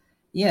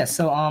 Yeah,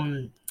 so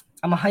I'm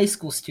a high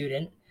school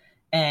student,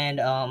 and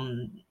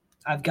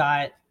I've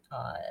got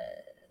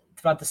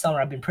throughout the summer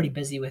I've been pretty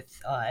busy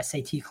with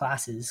SAT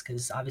classes,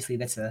 because obviously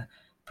that's a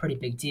pretty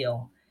big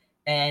deal.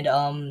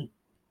 And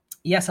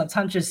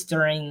sometimes just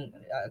during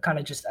kind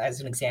of just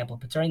as an example,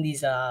 but during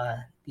these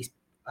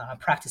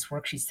practice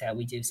worksheets that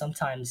we do,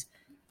 sometimes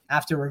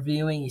after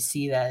reviewing you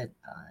see that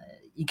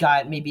you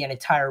got maybe an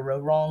entire row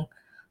wrong,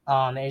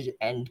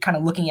 and kind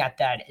of looking at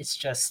that, it's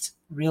just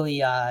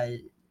really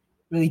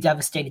really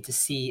devastating to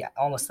see,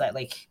 almost that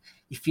like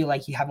you feel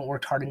like you haven't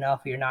worked hard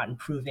enough or you're not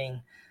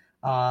improving.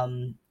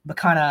 But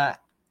kind of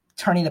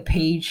turning the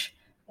page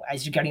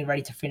as you're getting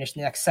ready to finish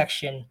the next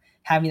section,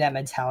 having that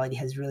mentality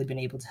has really been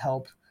able to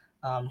help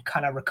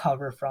kind of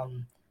recover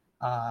from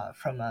a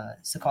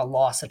so-called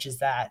loss such as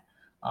that.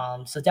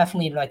 So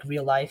definitely in like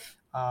real life,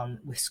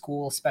 with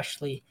school,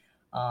 especially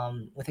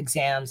with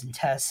exams and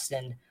tests,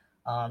 and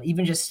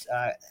even just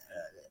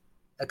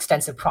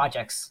extensive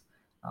projects,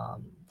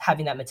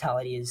 having that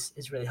mentality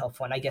is really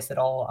helpful. And I guess it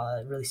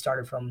all really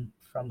started from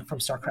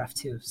StarCraft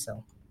 2.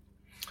 So.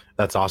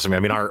 That's awesome. I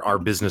mean, our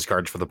business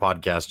cards for the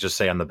podcast just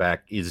say on the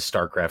back, is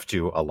StarCraft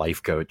 2 a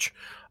life coach?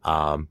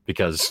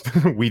 Because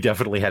we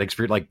definitely had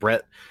experience. Like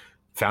Brett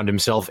found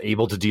himself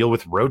able to deal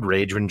with road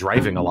rage when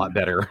driving a lot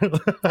better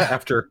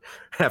after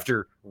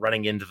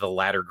running into the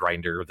ladder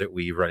grinder that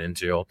we run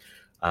into.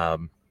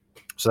 So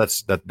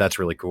that's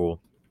really cool.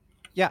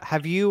 Yeah.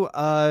 Have you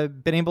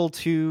been able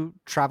to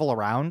travel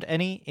around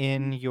any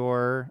in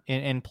your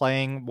in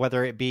playing,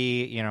 whether it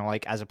be, you know,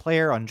 like as a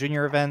player on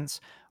junior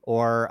events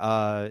or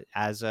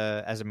as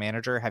a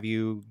manager? Have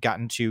you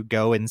gotten to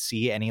go and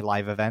see any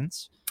live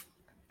events?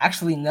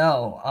 Actually,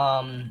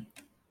 no.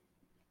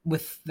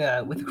 With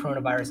the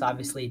coronavirus,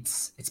 obviously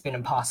it's been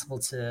impossible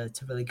to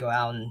really go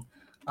out and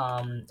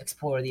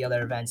explore the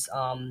other events.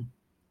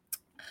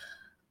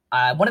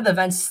 One of the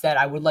events that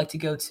I would like to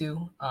go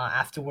to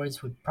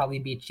afterwards would probably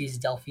be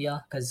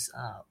Cheesedelphia because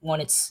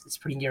one, it's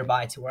pretty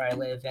nearby to where I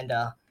live, and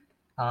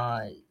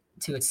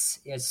two,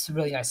 it's a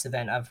really nice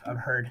event. I've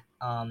heard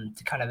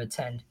to kind of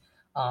attend.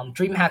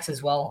 DreamHacks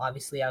as well.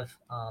 Obviously, I've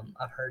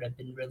heard have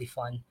been really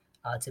fun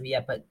to be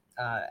at, but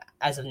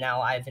as of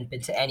now, I haven't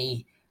been to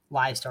any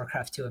live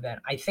StarCraft 2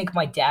 event. I think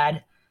my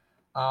dad.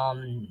 I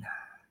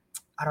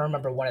don't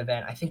remember what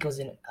event. I think it was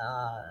in.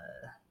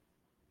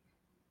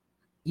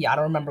 Yeah, I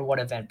don't remember what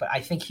event, but I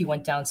think he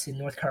went down to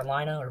North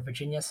Carolina or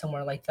Virginia,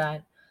 somewhere like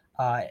that,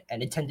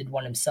 and attended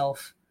one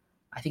himself.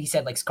 I think he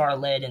said like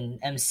Scarlet and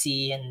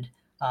MC and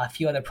a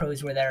few other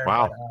pros were there.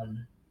 Wow. But,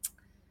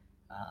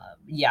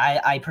 yeah,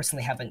 I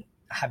personally haven't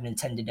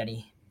attended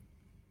any.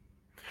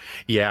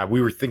 Yeah,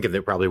 we were thinking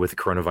that probably with the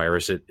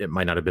coronavirus, it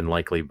might not have been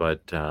likely,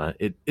 but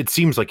it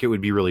seems like it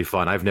would be really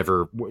fun.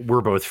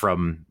 We're both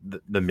from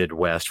the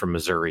Midwest, from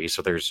Missouri,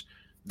 so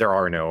there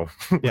are no.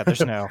 Yeah, there's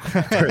no.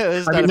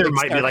 I mean, there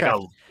might be like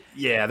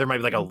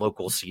a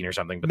local scene or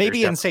something. But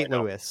maybe in St.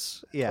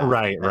 Louis. Yeah.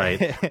 Right.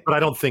 But I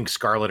don't think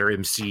Scarlet or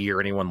MC or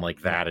anyone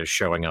like that is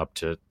showing up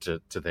to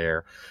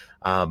there.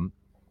 Well,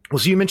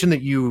 so you mentioned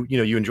that you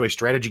enjoy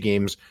strategy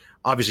games.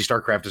 Obviously,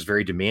 StarCraft is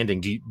very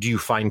demanding. Do you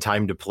find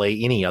time to play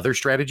any other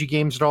strategy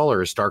games at all, or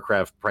does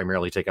StarCraft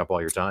primarily take up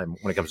all your time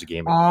when it comes to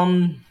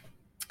gaming?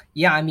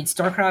 Yeah, I mean,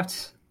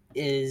 StarCraft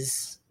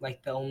is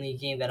like the only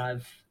game that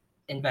I've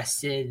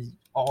invested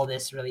all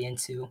this really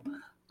into.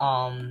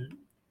 The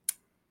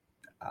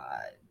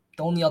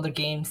only other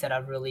games that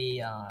I've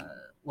really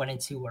went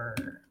into were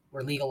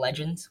League of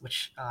Legends,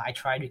 which I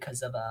tried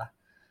because of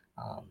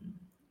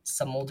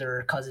some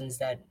older cousins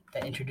that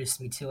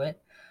introduced me to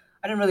it.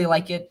 I didn't really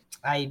like it.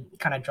 I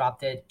kind of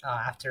dropped it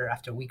after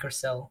a week or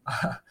so,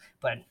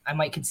 but I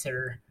might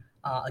consider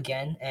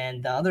again.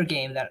 And the other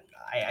game that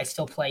I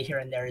still play here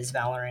and there is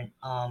Valorant.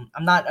 I'm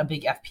not a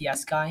big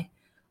FPS guy,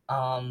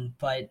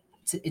 but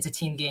it's a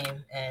team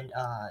game, and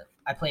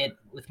I play it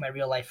with my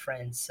real life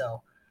friends.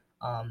 So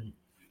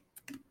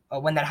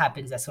when that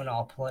happens, that's when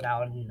I'll pull it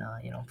out and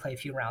play a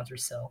few rounds or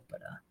so.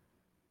 But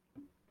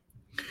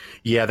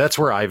yeah, that's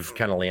where I've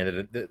kind of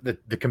landed.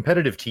 The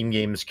competitive team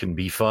games can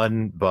be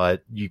fun,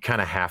 but you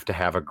kind of have to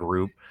have a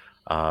group.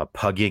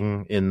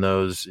 Pugging in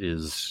those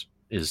is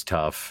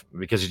tough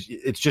because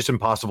it's just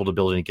impossible to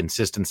build any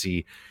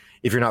consistency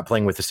if you're not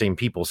playing with the same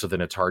people. So then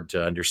it's hard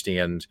to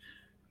understand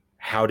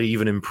how to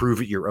even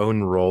improve at your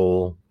own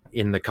role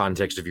in the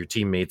context of your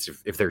teammates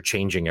if they're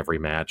changing every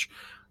match.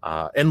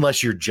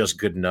 Unless you're just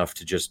good enough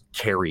to just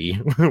carry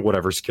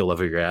whatever skill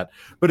level you're at.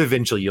 But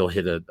eventually you'll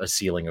hit a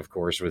ceiling, of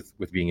course,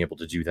 with being able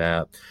to do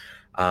that.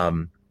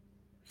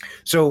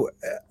 So,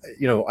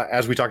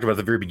 as we talked about at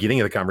the very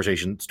beginning of the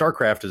conversation,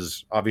 StarCraft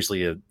is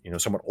obviously a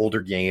somewhat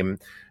older game.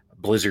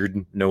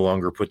 Blizzard no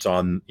longer puts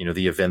on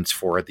the events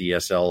for it. The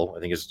ESL,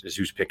 I think, is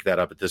who's picked that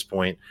up at this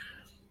point.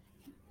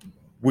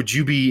 Would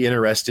you be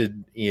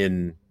interested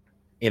in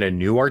a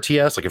new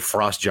RTS, like a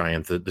Frost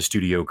Giant, the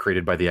studio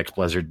created by the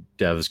ex-Blizzard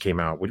devs came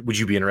out? Would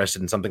you be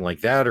interested in something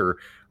like that, or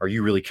are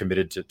you really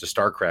committed to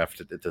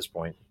StarCraft at this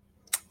point?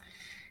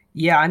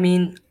 Yeah, I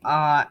mean,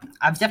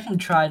 I've definitely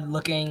tried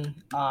looking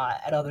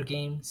at other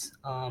games,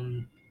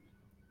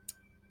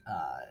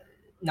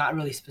 not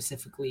really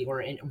specifically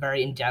or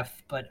very in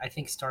depth, but I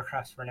think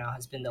StarCraft for now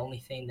has been the only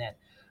thing that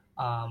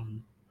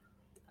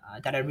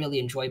that I really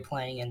enjoy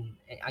playing and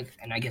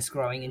I guess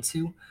growing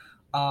into.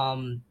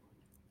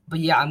 But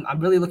yeah, I'm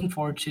really looking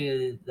forward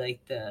to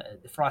like the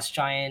Frost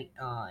Giant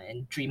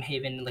and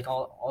Dreamhaven, like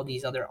all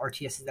these other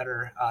RTSs that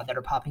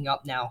are popping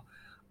up now.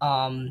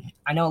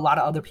 I know a lot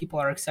of other people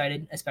are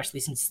excited, especially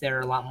since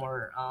they're a lot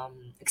more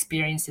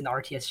experienced in the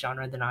RTS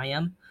genre than I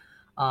am.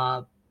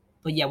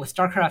 But yeah, with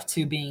StarCraft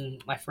 2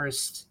 being my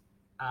first,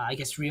 I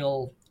guess,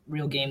 real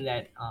game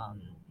that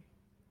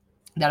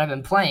I've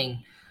been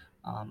playing,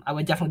 I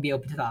would definitely be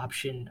open to the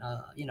option,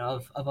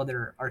 of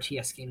other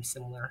RTS games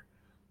similar.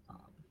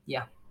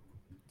 Yeah.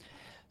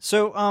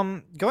 So,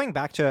 going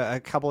back to a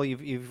couple,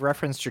 you've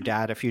referenced your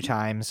dad a few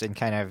times and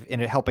kind of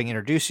helping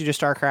introduce you to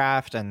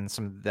StarCraft, and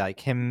some like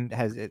him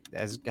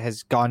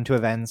has gone to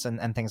events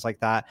and things like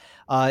that.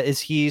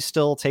 Is he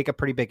still take a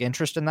pretty big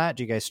interest in that?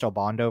 Do you guys still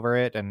bond over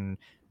it and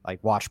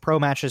like watch pro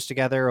matches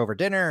together over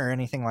dinner or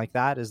anything like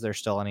that? Is there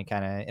still any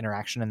kind of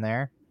interaction in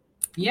there?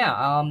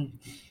 Yeah,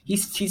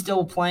 he's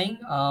still playing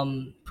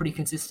pretty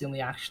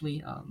consistently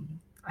actually.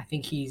 I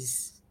think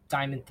he's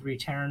Diamond 3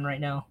 Terran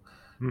right now.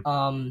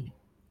 Hmm.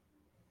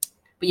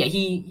 But yeah,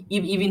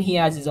 even he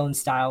has his own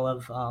style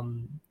of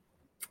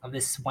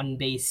this one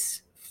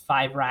base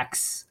 5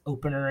 racks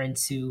opener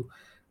into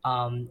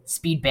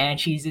speed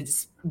banshees.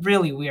 It's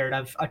really weird.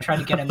 I've tried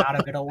to get him out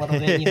of it a little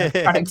bit,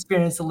 try to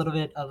experience a little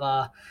bit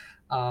of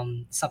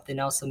something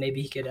else, so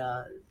maybe he could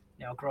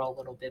grow a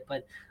little bit.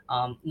 But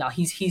no,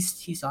 he's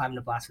still having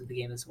a blast with the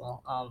game as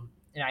well.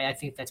 And I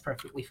think that's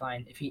perfectly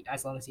fine if he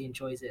as long as he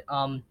enjoys it.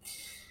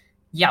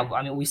 Yeah,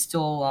 I mean we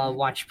still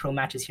watch pro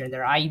matches here and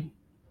there.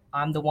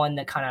 I'm the one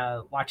that kind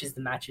of watches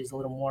the matches a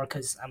little more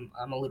because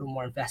I'm a little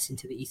more invested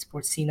into the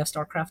esports scene of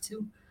StarCraft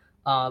 2.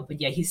 But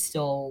yeah, he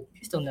still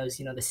knows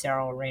the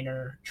Sarah,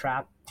 Rainer,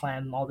 Trap,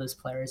 Clem, all those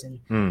players, and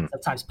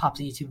sometimes pops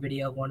a YouTube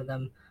video of one of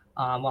them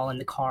while in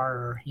the car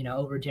or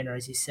over dinner,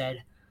 as you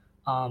said.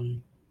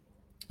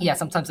 Yeah,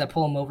 sometimes I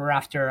pull him over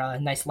after a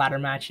nice ladder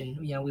match, and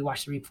we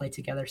watch the replay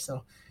together.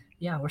 So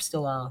yeah, we're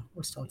still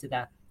into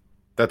that.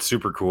 That's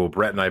super cool.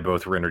 Brett and I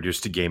both were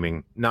introduced to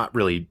gaming, not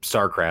really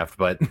StarCraft,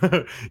 but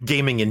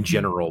gaming in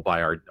general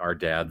by our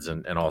dads,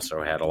 and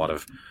also had a lot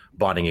of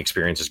bonding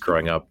experiences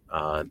growing up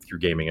through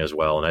gaming as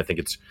well. And I think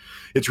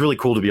it's really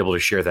cool to be able to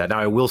share that. Now,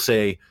 I will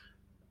say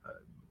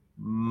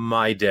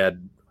my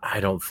dad, I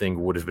don't think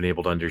would have been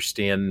able to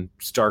understand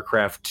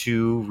StarCraft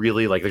 2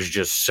 really. Like there's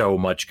just so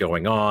much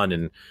going on.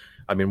 And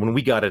I mean, when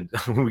we got a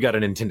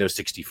Nintendo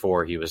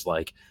 64, he was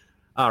like,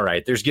 all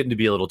right, there's getting to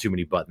be a little too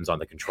many buttons on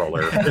the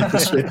controller at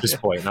this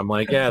point. And I'm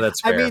like, yeah,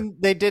 that's fair. I mean,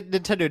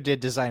 Nintendo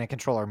did design a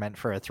controller meant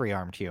for a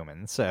 3-armed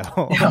human. So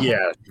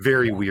yeah,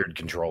 very weird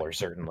controller,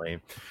 certainly.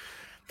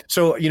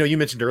 So, you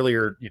mentioned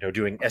earlier,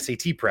 doing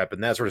SAT prep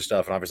and that sort of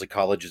stuff. And obviously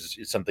college is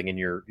something in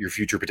your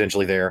future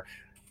potentially there.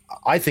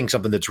 I think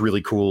something that's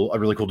really cool, a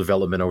really cool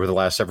development over the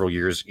last several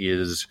years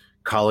is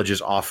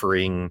colleges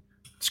offering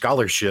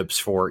scholarships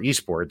for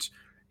esports.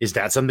 Is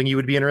that something you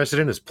would be interested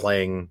in, is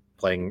playing,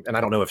 and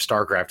I don't know if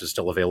StarCraft is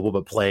still available,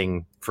 but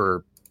playing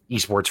for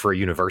esports for a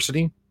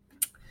university?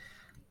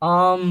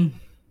 StarCraft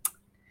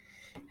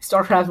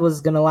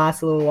was going to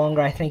last a little longer,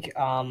 I think,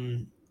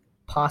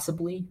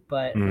 possibly,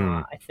 but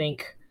I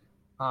think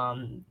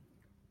kind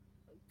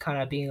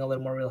of being a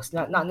little more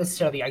realistic, not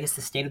necessarily, I guess,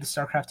 the state of the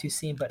StarCraft 2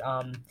 scene, but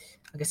I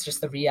guess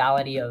just the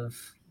reality of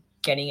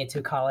getting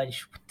into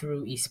college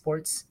through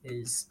esports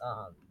is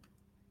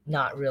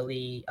not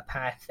really a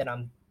path that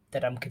I'm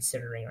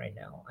considering right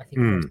now. I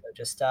think more so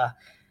just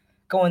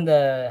going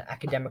the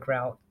academic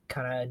route,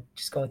 kind of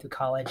just going through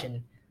college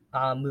and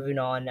moving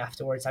on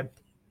afterwards. I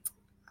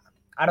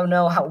don't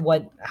know how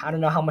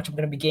much I'm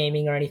going to be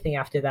gaming or anything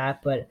after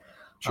that, but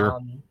sure.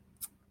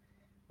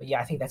 But yeah,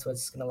 I think that's what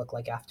it's going to look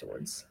like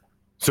afterwards.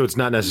 So it's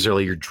not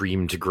necessarily your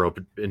dream to grow up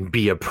and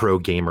be a pro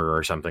gamer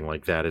or something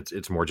like that.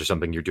 It's more just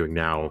something you're doing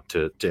now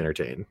to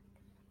entertain.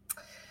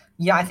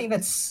 Yeah, I think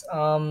that's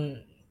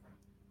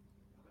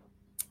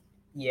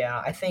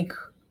yeah, I think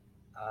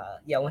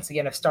once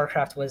again, if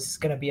StarCraft was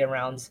going to be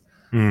around,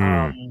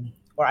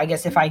 or I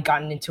guess if I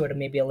gotten into it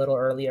maybe a little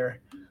earlier,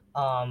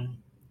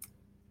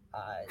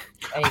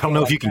 I don't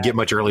know if you can get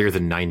much earlier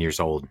than 9 years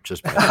old.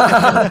 Just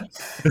yeah,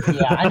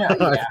 I know.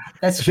 Yeah,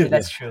 that's true.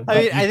 That's true.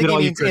 I think he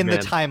means in the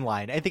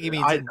timeline. I think he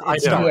means in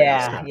Star Wars.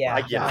 Yeah.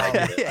 I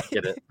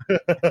get it.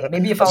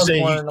 Maybe if I was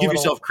saying, born give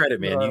yourself credit,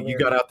 man. You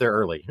got out there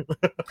early.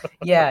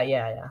 Yeah.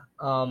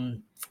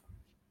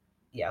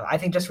 Yeah, I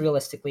think just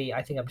realistically,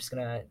 I think I'm just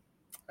gonna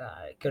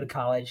go to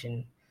college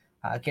and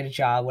get a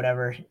job,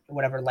 whatever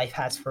life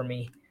has for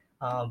me.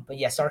 But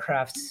yeah,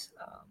 StarCraft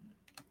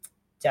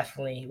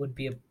definitely would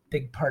be a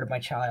big part of my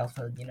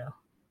childhood,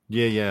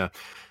 Yeah.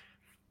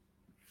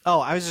 Oh,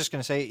 I was just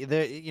going to say,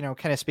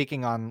 kind of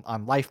speaking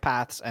on life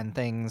paths and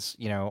things,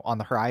 on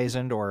the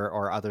horizon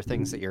or other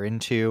things that you're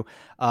into.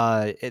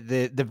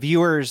 The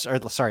viewers,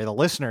 or sorry, the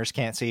listeners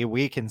can't see.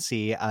 We can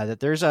see that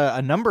there's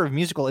a number of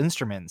musical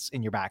instruments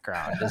in your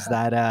background. Is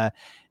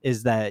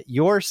that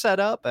your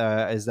setup?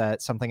 Is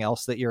that something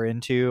else that you're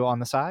into on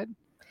the side?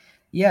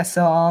 Yeah.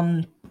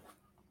 So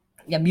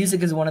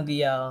music is one of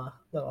the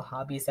little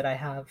hobbies that I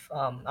have.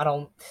 I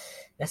don't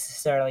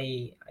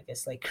necessarily, I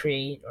guess, like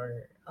create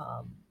or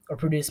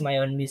produce my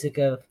own music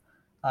of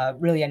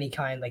really any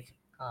kind, like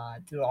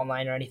through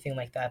online or anything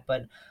like that.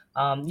 But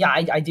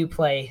I do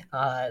play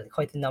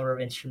quite the number of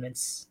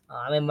instruments.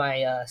 I'm in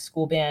my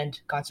school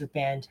band, concert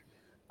band.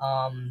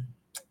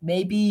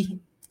 Maybe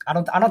I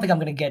don't think I'm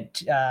gonna get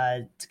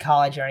to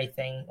college or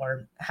anything,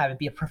 or have it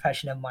be a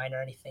profession of mine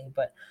or anything.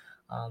 But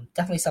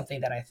definitely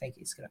something that I think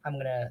I'm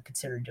gonna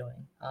consider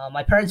doing.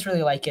 My parents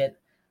really like it.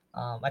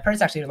 My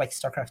parents actually like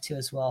StarCraft 2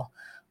 as well.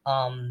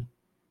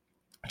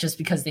 Just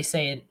because they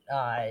say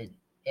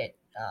it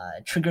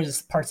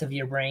triggers parts of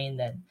your brain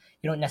that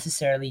you don't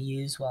necessarily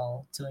use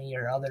while doing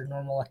your other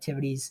normal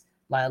activities,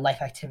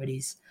 life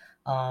activities.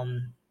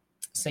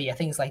 So yeah,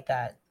 things like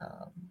that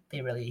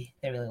they really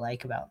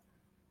like about.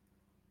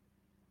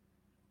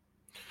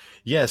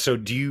 Yeah. So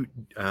do you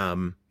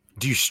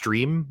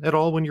stream at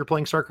all when you're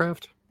playing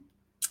StarCraft?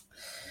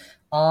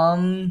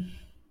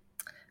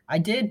 I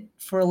did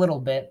for a little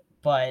bit,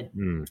 but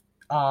Mm,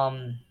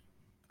 um,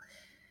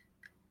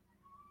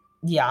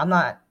 yeah, I'm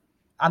not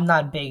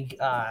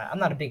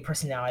a big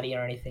personality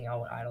or anything.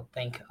 I don't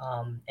think.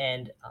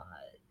 And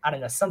I don't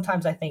know.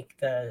 Sometimes I think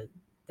the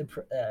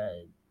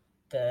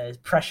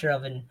pressure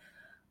of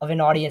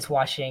an audience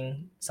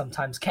watching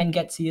sometimes can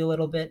get to you a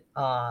little bit.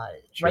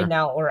 Right sure.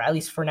 now, or at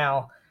least for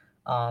now,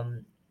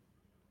 um,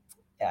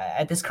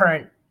 at this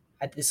current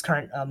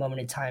moment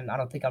in time, I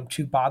don't think I'm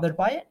too bothered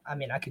by it. I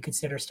mean, I could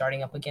consider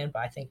starting up again, but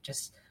I think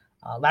just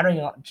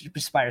laddering up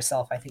just by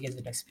yourself, I think is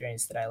an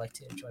experience that I like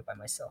to enjoy by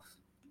myself.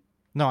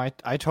 No,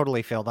 I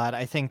totally feel that.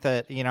 I think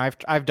that,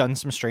 I've done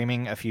some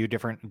streaming, a few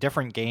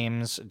different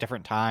games,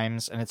 different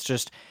times, and it's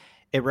just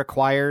it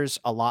requires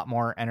a lot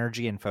more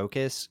energy and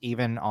focus,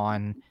 even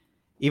on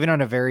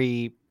a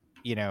very,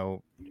 you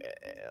know,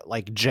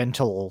 like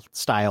gentle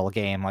style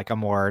game, like a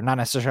more, not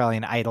necessarily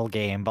an idle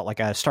game, but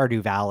like a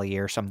Stardew Valley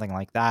or something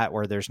like that,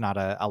 where there's not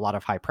a lot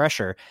of high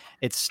pressure.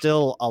 It's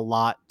still a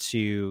lot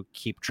to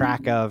keep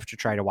track of, to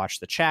try to watch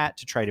the chat,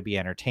 to try to be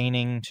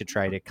entertaining, to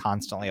try to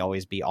constantly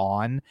always be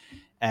on.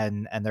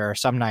 And there are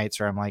some nights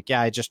where I'm like,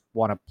 yeah, I just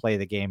want to play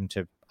the game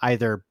to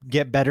either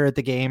get better at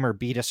the game or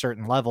beat a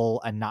certain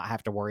level and not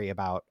have to worry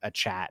about a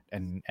chat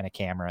and a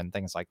camera and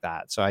things like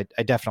that. So I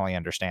definitely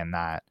understand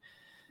that.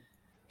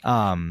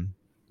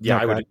 Yeah, No,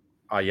 I go would.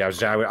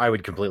 ahead. I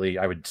would completely.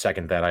 I would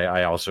second that.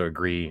 I also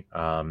agree.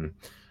 And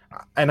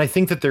I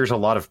think that there's a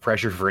lot of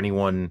pressure for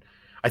anyone.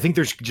 I think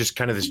there's just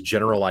kind of this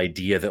general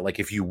idea that like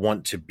if you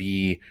want to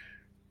be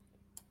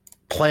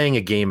playing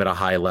a game at a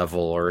high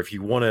level, or if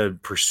you want to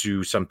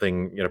pursue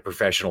something at a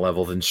professional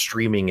level, then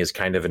streaming is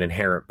kind of an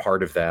inherent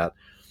part of that.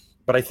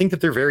 But I think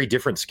that they're very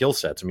different skill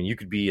sets. I mean, you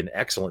could be an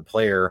excellent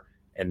player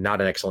and not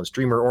an excellent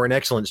streamer, or an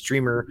excellent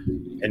streamer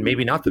and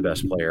maybe not the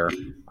best player.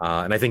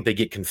 And I think they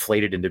get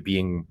conflated into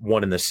being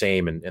one and the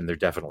same, and they're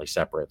definitely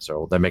separate.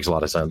 So that makes a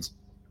lot of sense.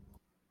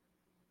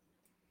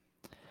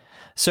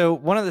 So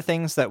one of the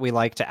things that we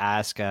like to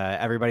ask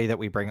everybody that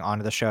we bring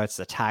onto the show, it's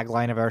the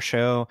tagline of our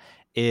show,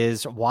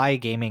 is why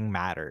gaming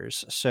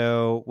matters.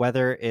 So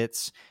whether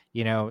it's,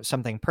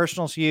 something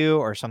personal to you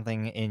or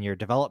something in your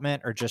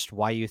development, or just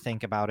why you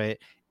think about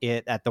it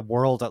at the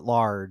world at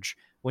large,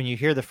 when you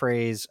hear the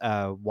phrase,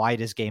 why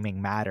does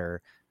gaming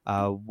matter?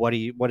 What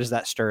does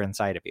that stir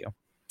inside of you?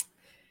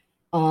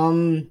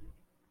 Um,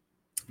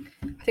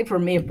 I think for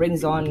me, it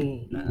brings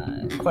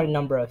on quite a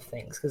number of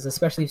things because,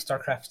 especially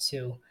StarCraft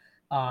Two,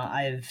 uh,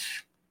 I've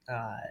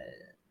uh,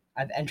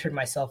 I've entered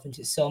myself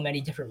into so many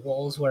different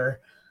roles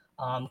where,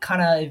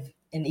 kind of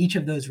in each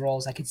of those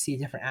roles, I could see a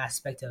different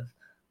aspect of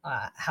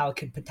how I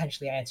could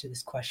potentially answer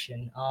this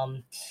question. Uh,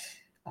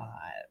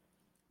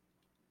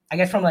 I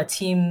guess from a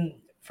team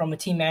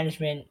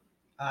management,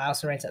 I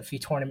also ran a few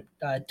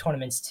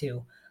tournaments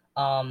too.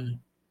 Um,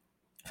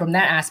 from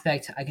that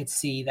aspect, I could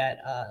see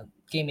that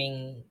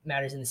gaming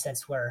matters in the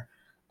sense where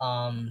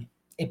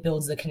it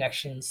builds the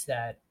connections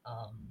that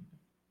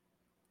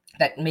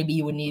maybe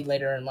you would need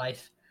later in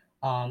life.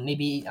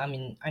 Maybe I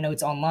mean I know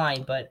it's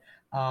online,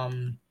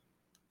 um,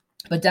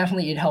 but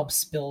definitely it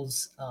helps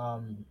build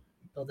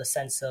a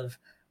sense of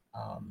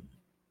um,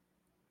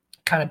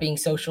 kind of being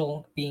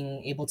social,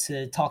 being able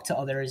to talk to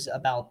others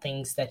about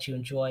things that you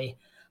enjoy,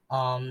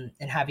 and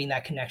having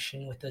that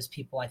connection with those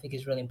people. I think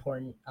is really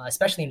important,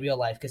 especially in real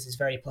life because it's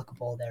very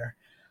applicable there.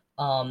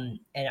 And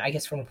I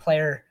guess from a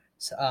player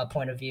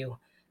point of view,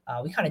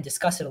 we kind of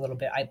discussed it a little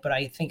bit. But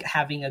I think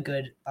having a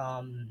good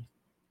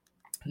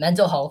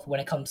mental health when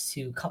it comes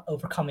to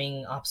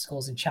overcoming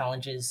obstacles and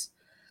challenges,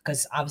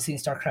 because obviously in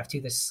StarCraft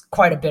 2, there's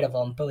quite a bit of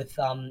them, both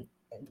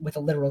with a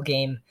literal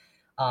game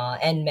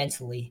and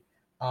mentally,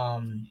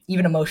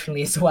 even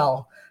emotionally as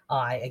well.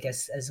 I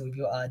guess as we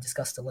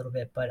discussed a little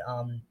bit, but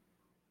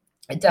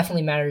it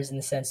definitely matters in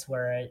the sense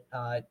where it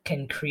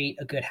can create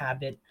a good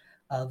habit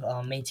of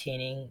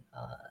maintaining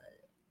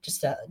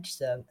just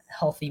a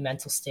healthy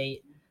mental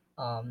state.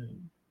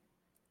 Um,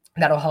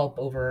 that'll help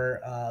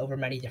over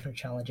many different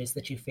challenges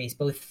that you face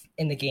both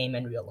in the game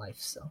and real life.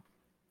 So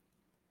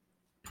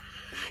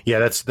Yeah,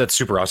 that's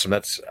super awesome.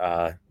 That's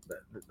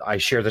I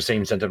share the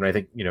same sentiment. I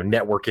think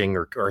networking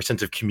or a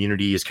sense of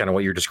community is kind of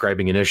what you're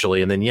describing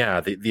initially, and then yeah,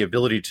 the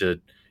ability to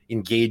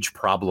engage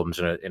problems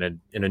in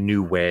a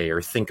new way,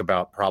 or think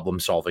about problem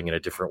solving in a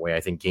different way. I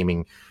think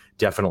gaming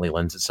definitely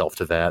lends itself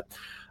to that.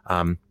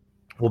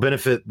 Well,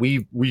 Benefit,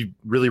 we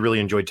really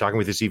enjoyed talking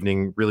with you this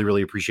evening.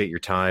 Really appreciate your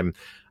time.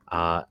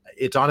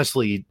 It's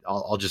honestly,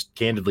 I'll just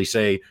candidly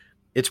say,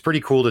 it's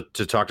pretty cool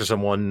to talk to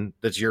someone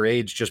that's your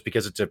age, just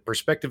because it's a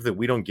perspective that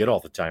we don't get all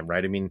the time,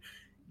 right? I mean,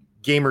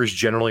 gamers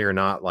generally are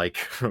not like,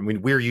 I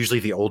mean, we're usually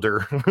the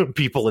older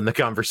people in the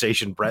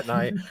conversation, Brett and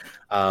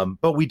I,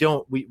 but we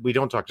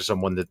don't talk to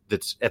someone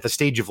that's at the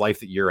stage of life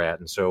that you're at.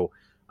 And so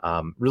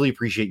really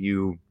appreciate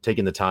you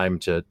taking the time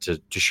to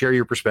share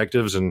your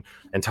perspectives and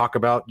talk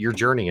about your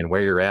journey and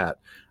where you're at.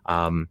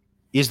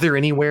 Is there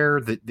anywhere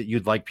that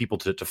you'd like people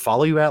to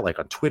follow you at, like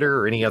on Twitter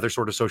or any other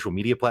sort of social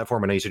media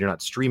platform? I know you said you're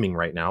not streaming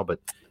right now, but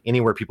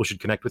anywhere people should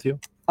connect with you?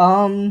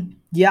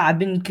 yeah, I've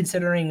been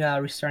considering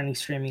restarting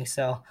streaming.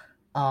 So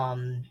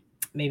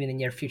maybe in the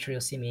near future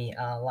you'll see me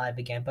live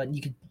again. But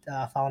you could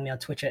follow me on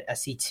Twitch at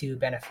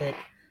SC2Benefit.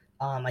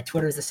 My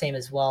Twitter is the same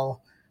as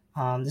well.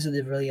 These are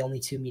the really only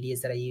two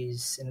medias that I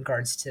use in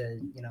regards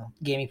to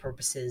gaming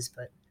purposes.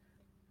 But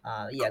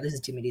this is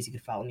two medias you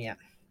could follow me at.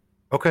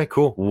 Okay,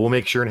 cool. We'll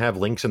make sure and have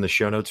links in the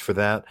show notes for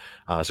that,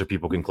 so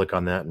people can click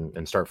on that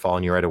and start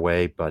following you right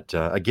away. But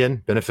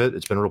again, Benefit,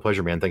 it's been a real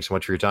pleasure, man. Thanks so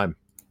much for your time.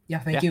 Yeah,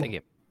 thank you. Thank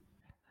you.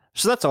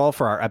 So that's all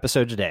for our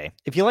episode today.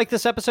 If you like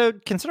this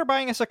episode, consider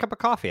buying us a cup of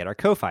coffee at our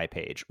Ko-Fi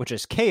page, which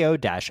is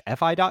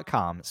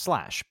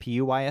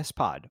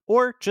ko-fi.com/PUYSpod,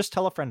 or just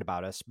tell a friend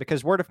about us,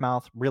 because word of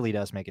mouth really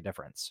does make a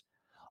difference.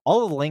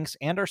 All of the links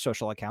and our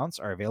social accounts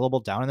are available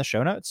down in the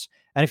show notes.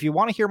 And if you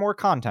want to hear more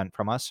content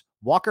from us,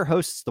 Walker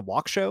hosts The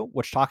Walk Show,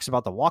 which talks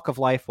about the walk of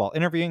life while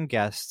interviewing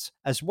guests,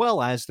 as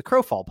well as the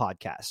Crowfall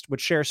podcast,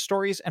 which shares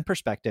stories and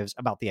perspectives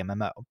about the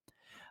MMO.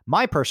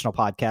 My personal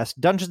podcast,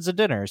 Dungeons and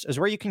Dinners, is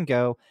where you can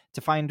go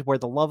to find where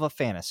the love of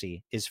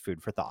fantasy is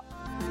food for thought.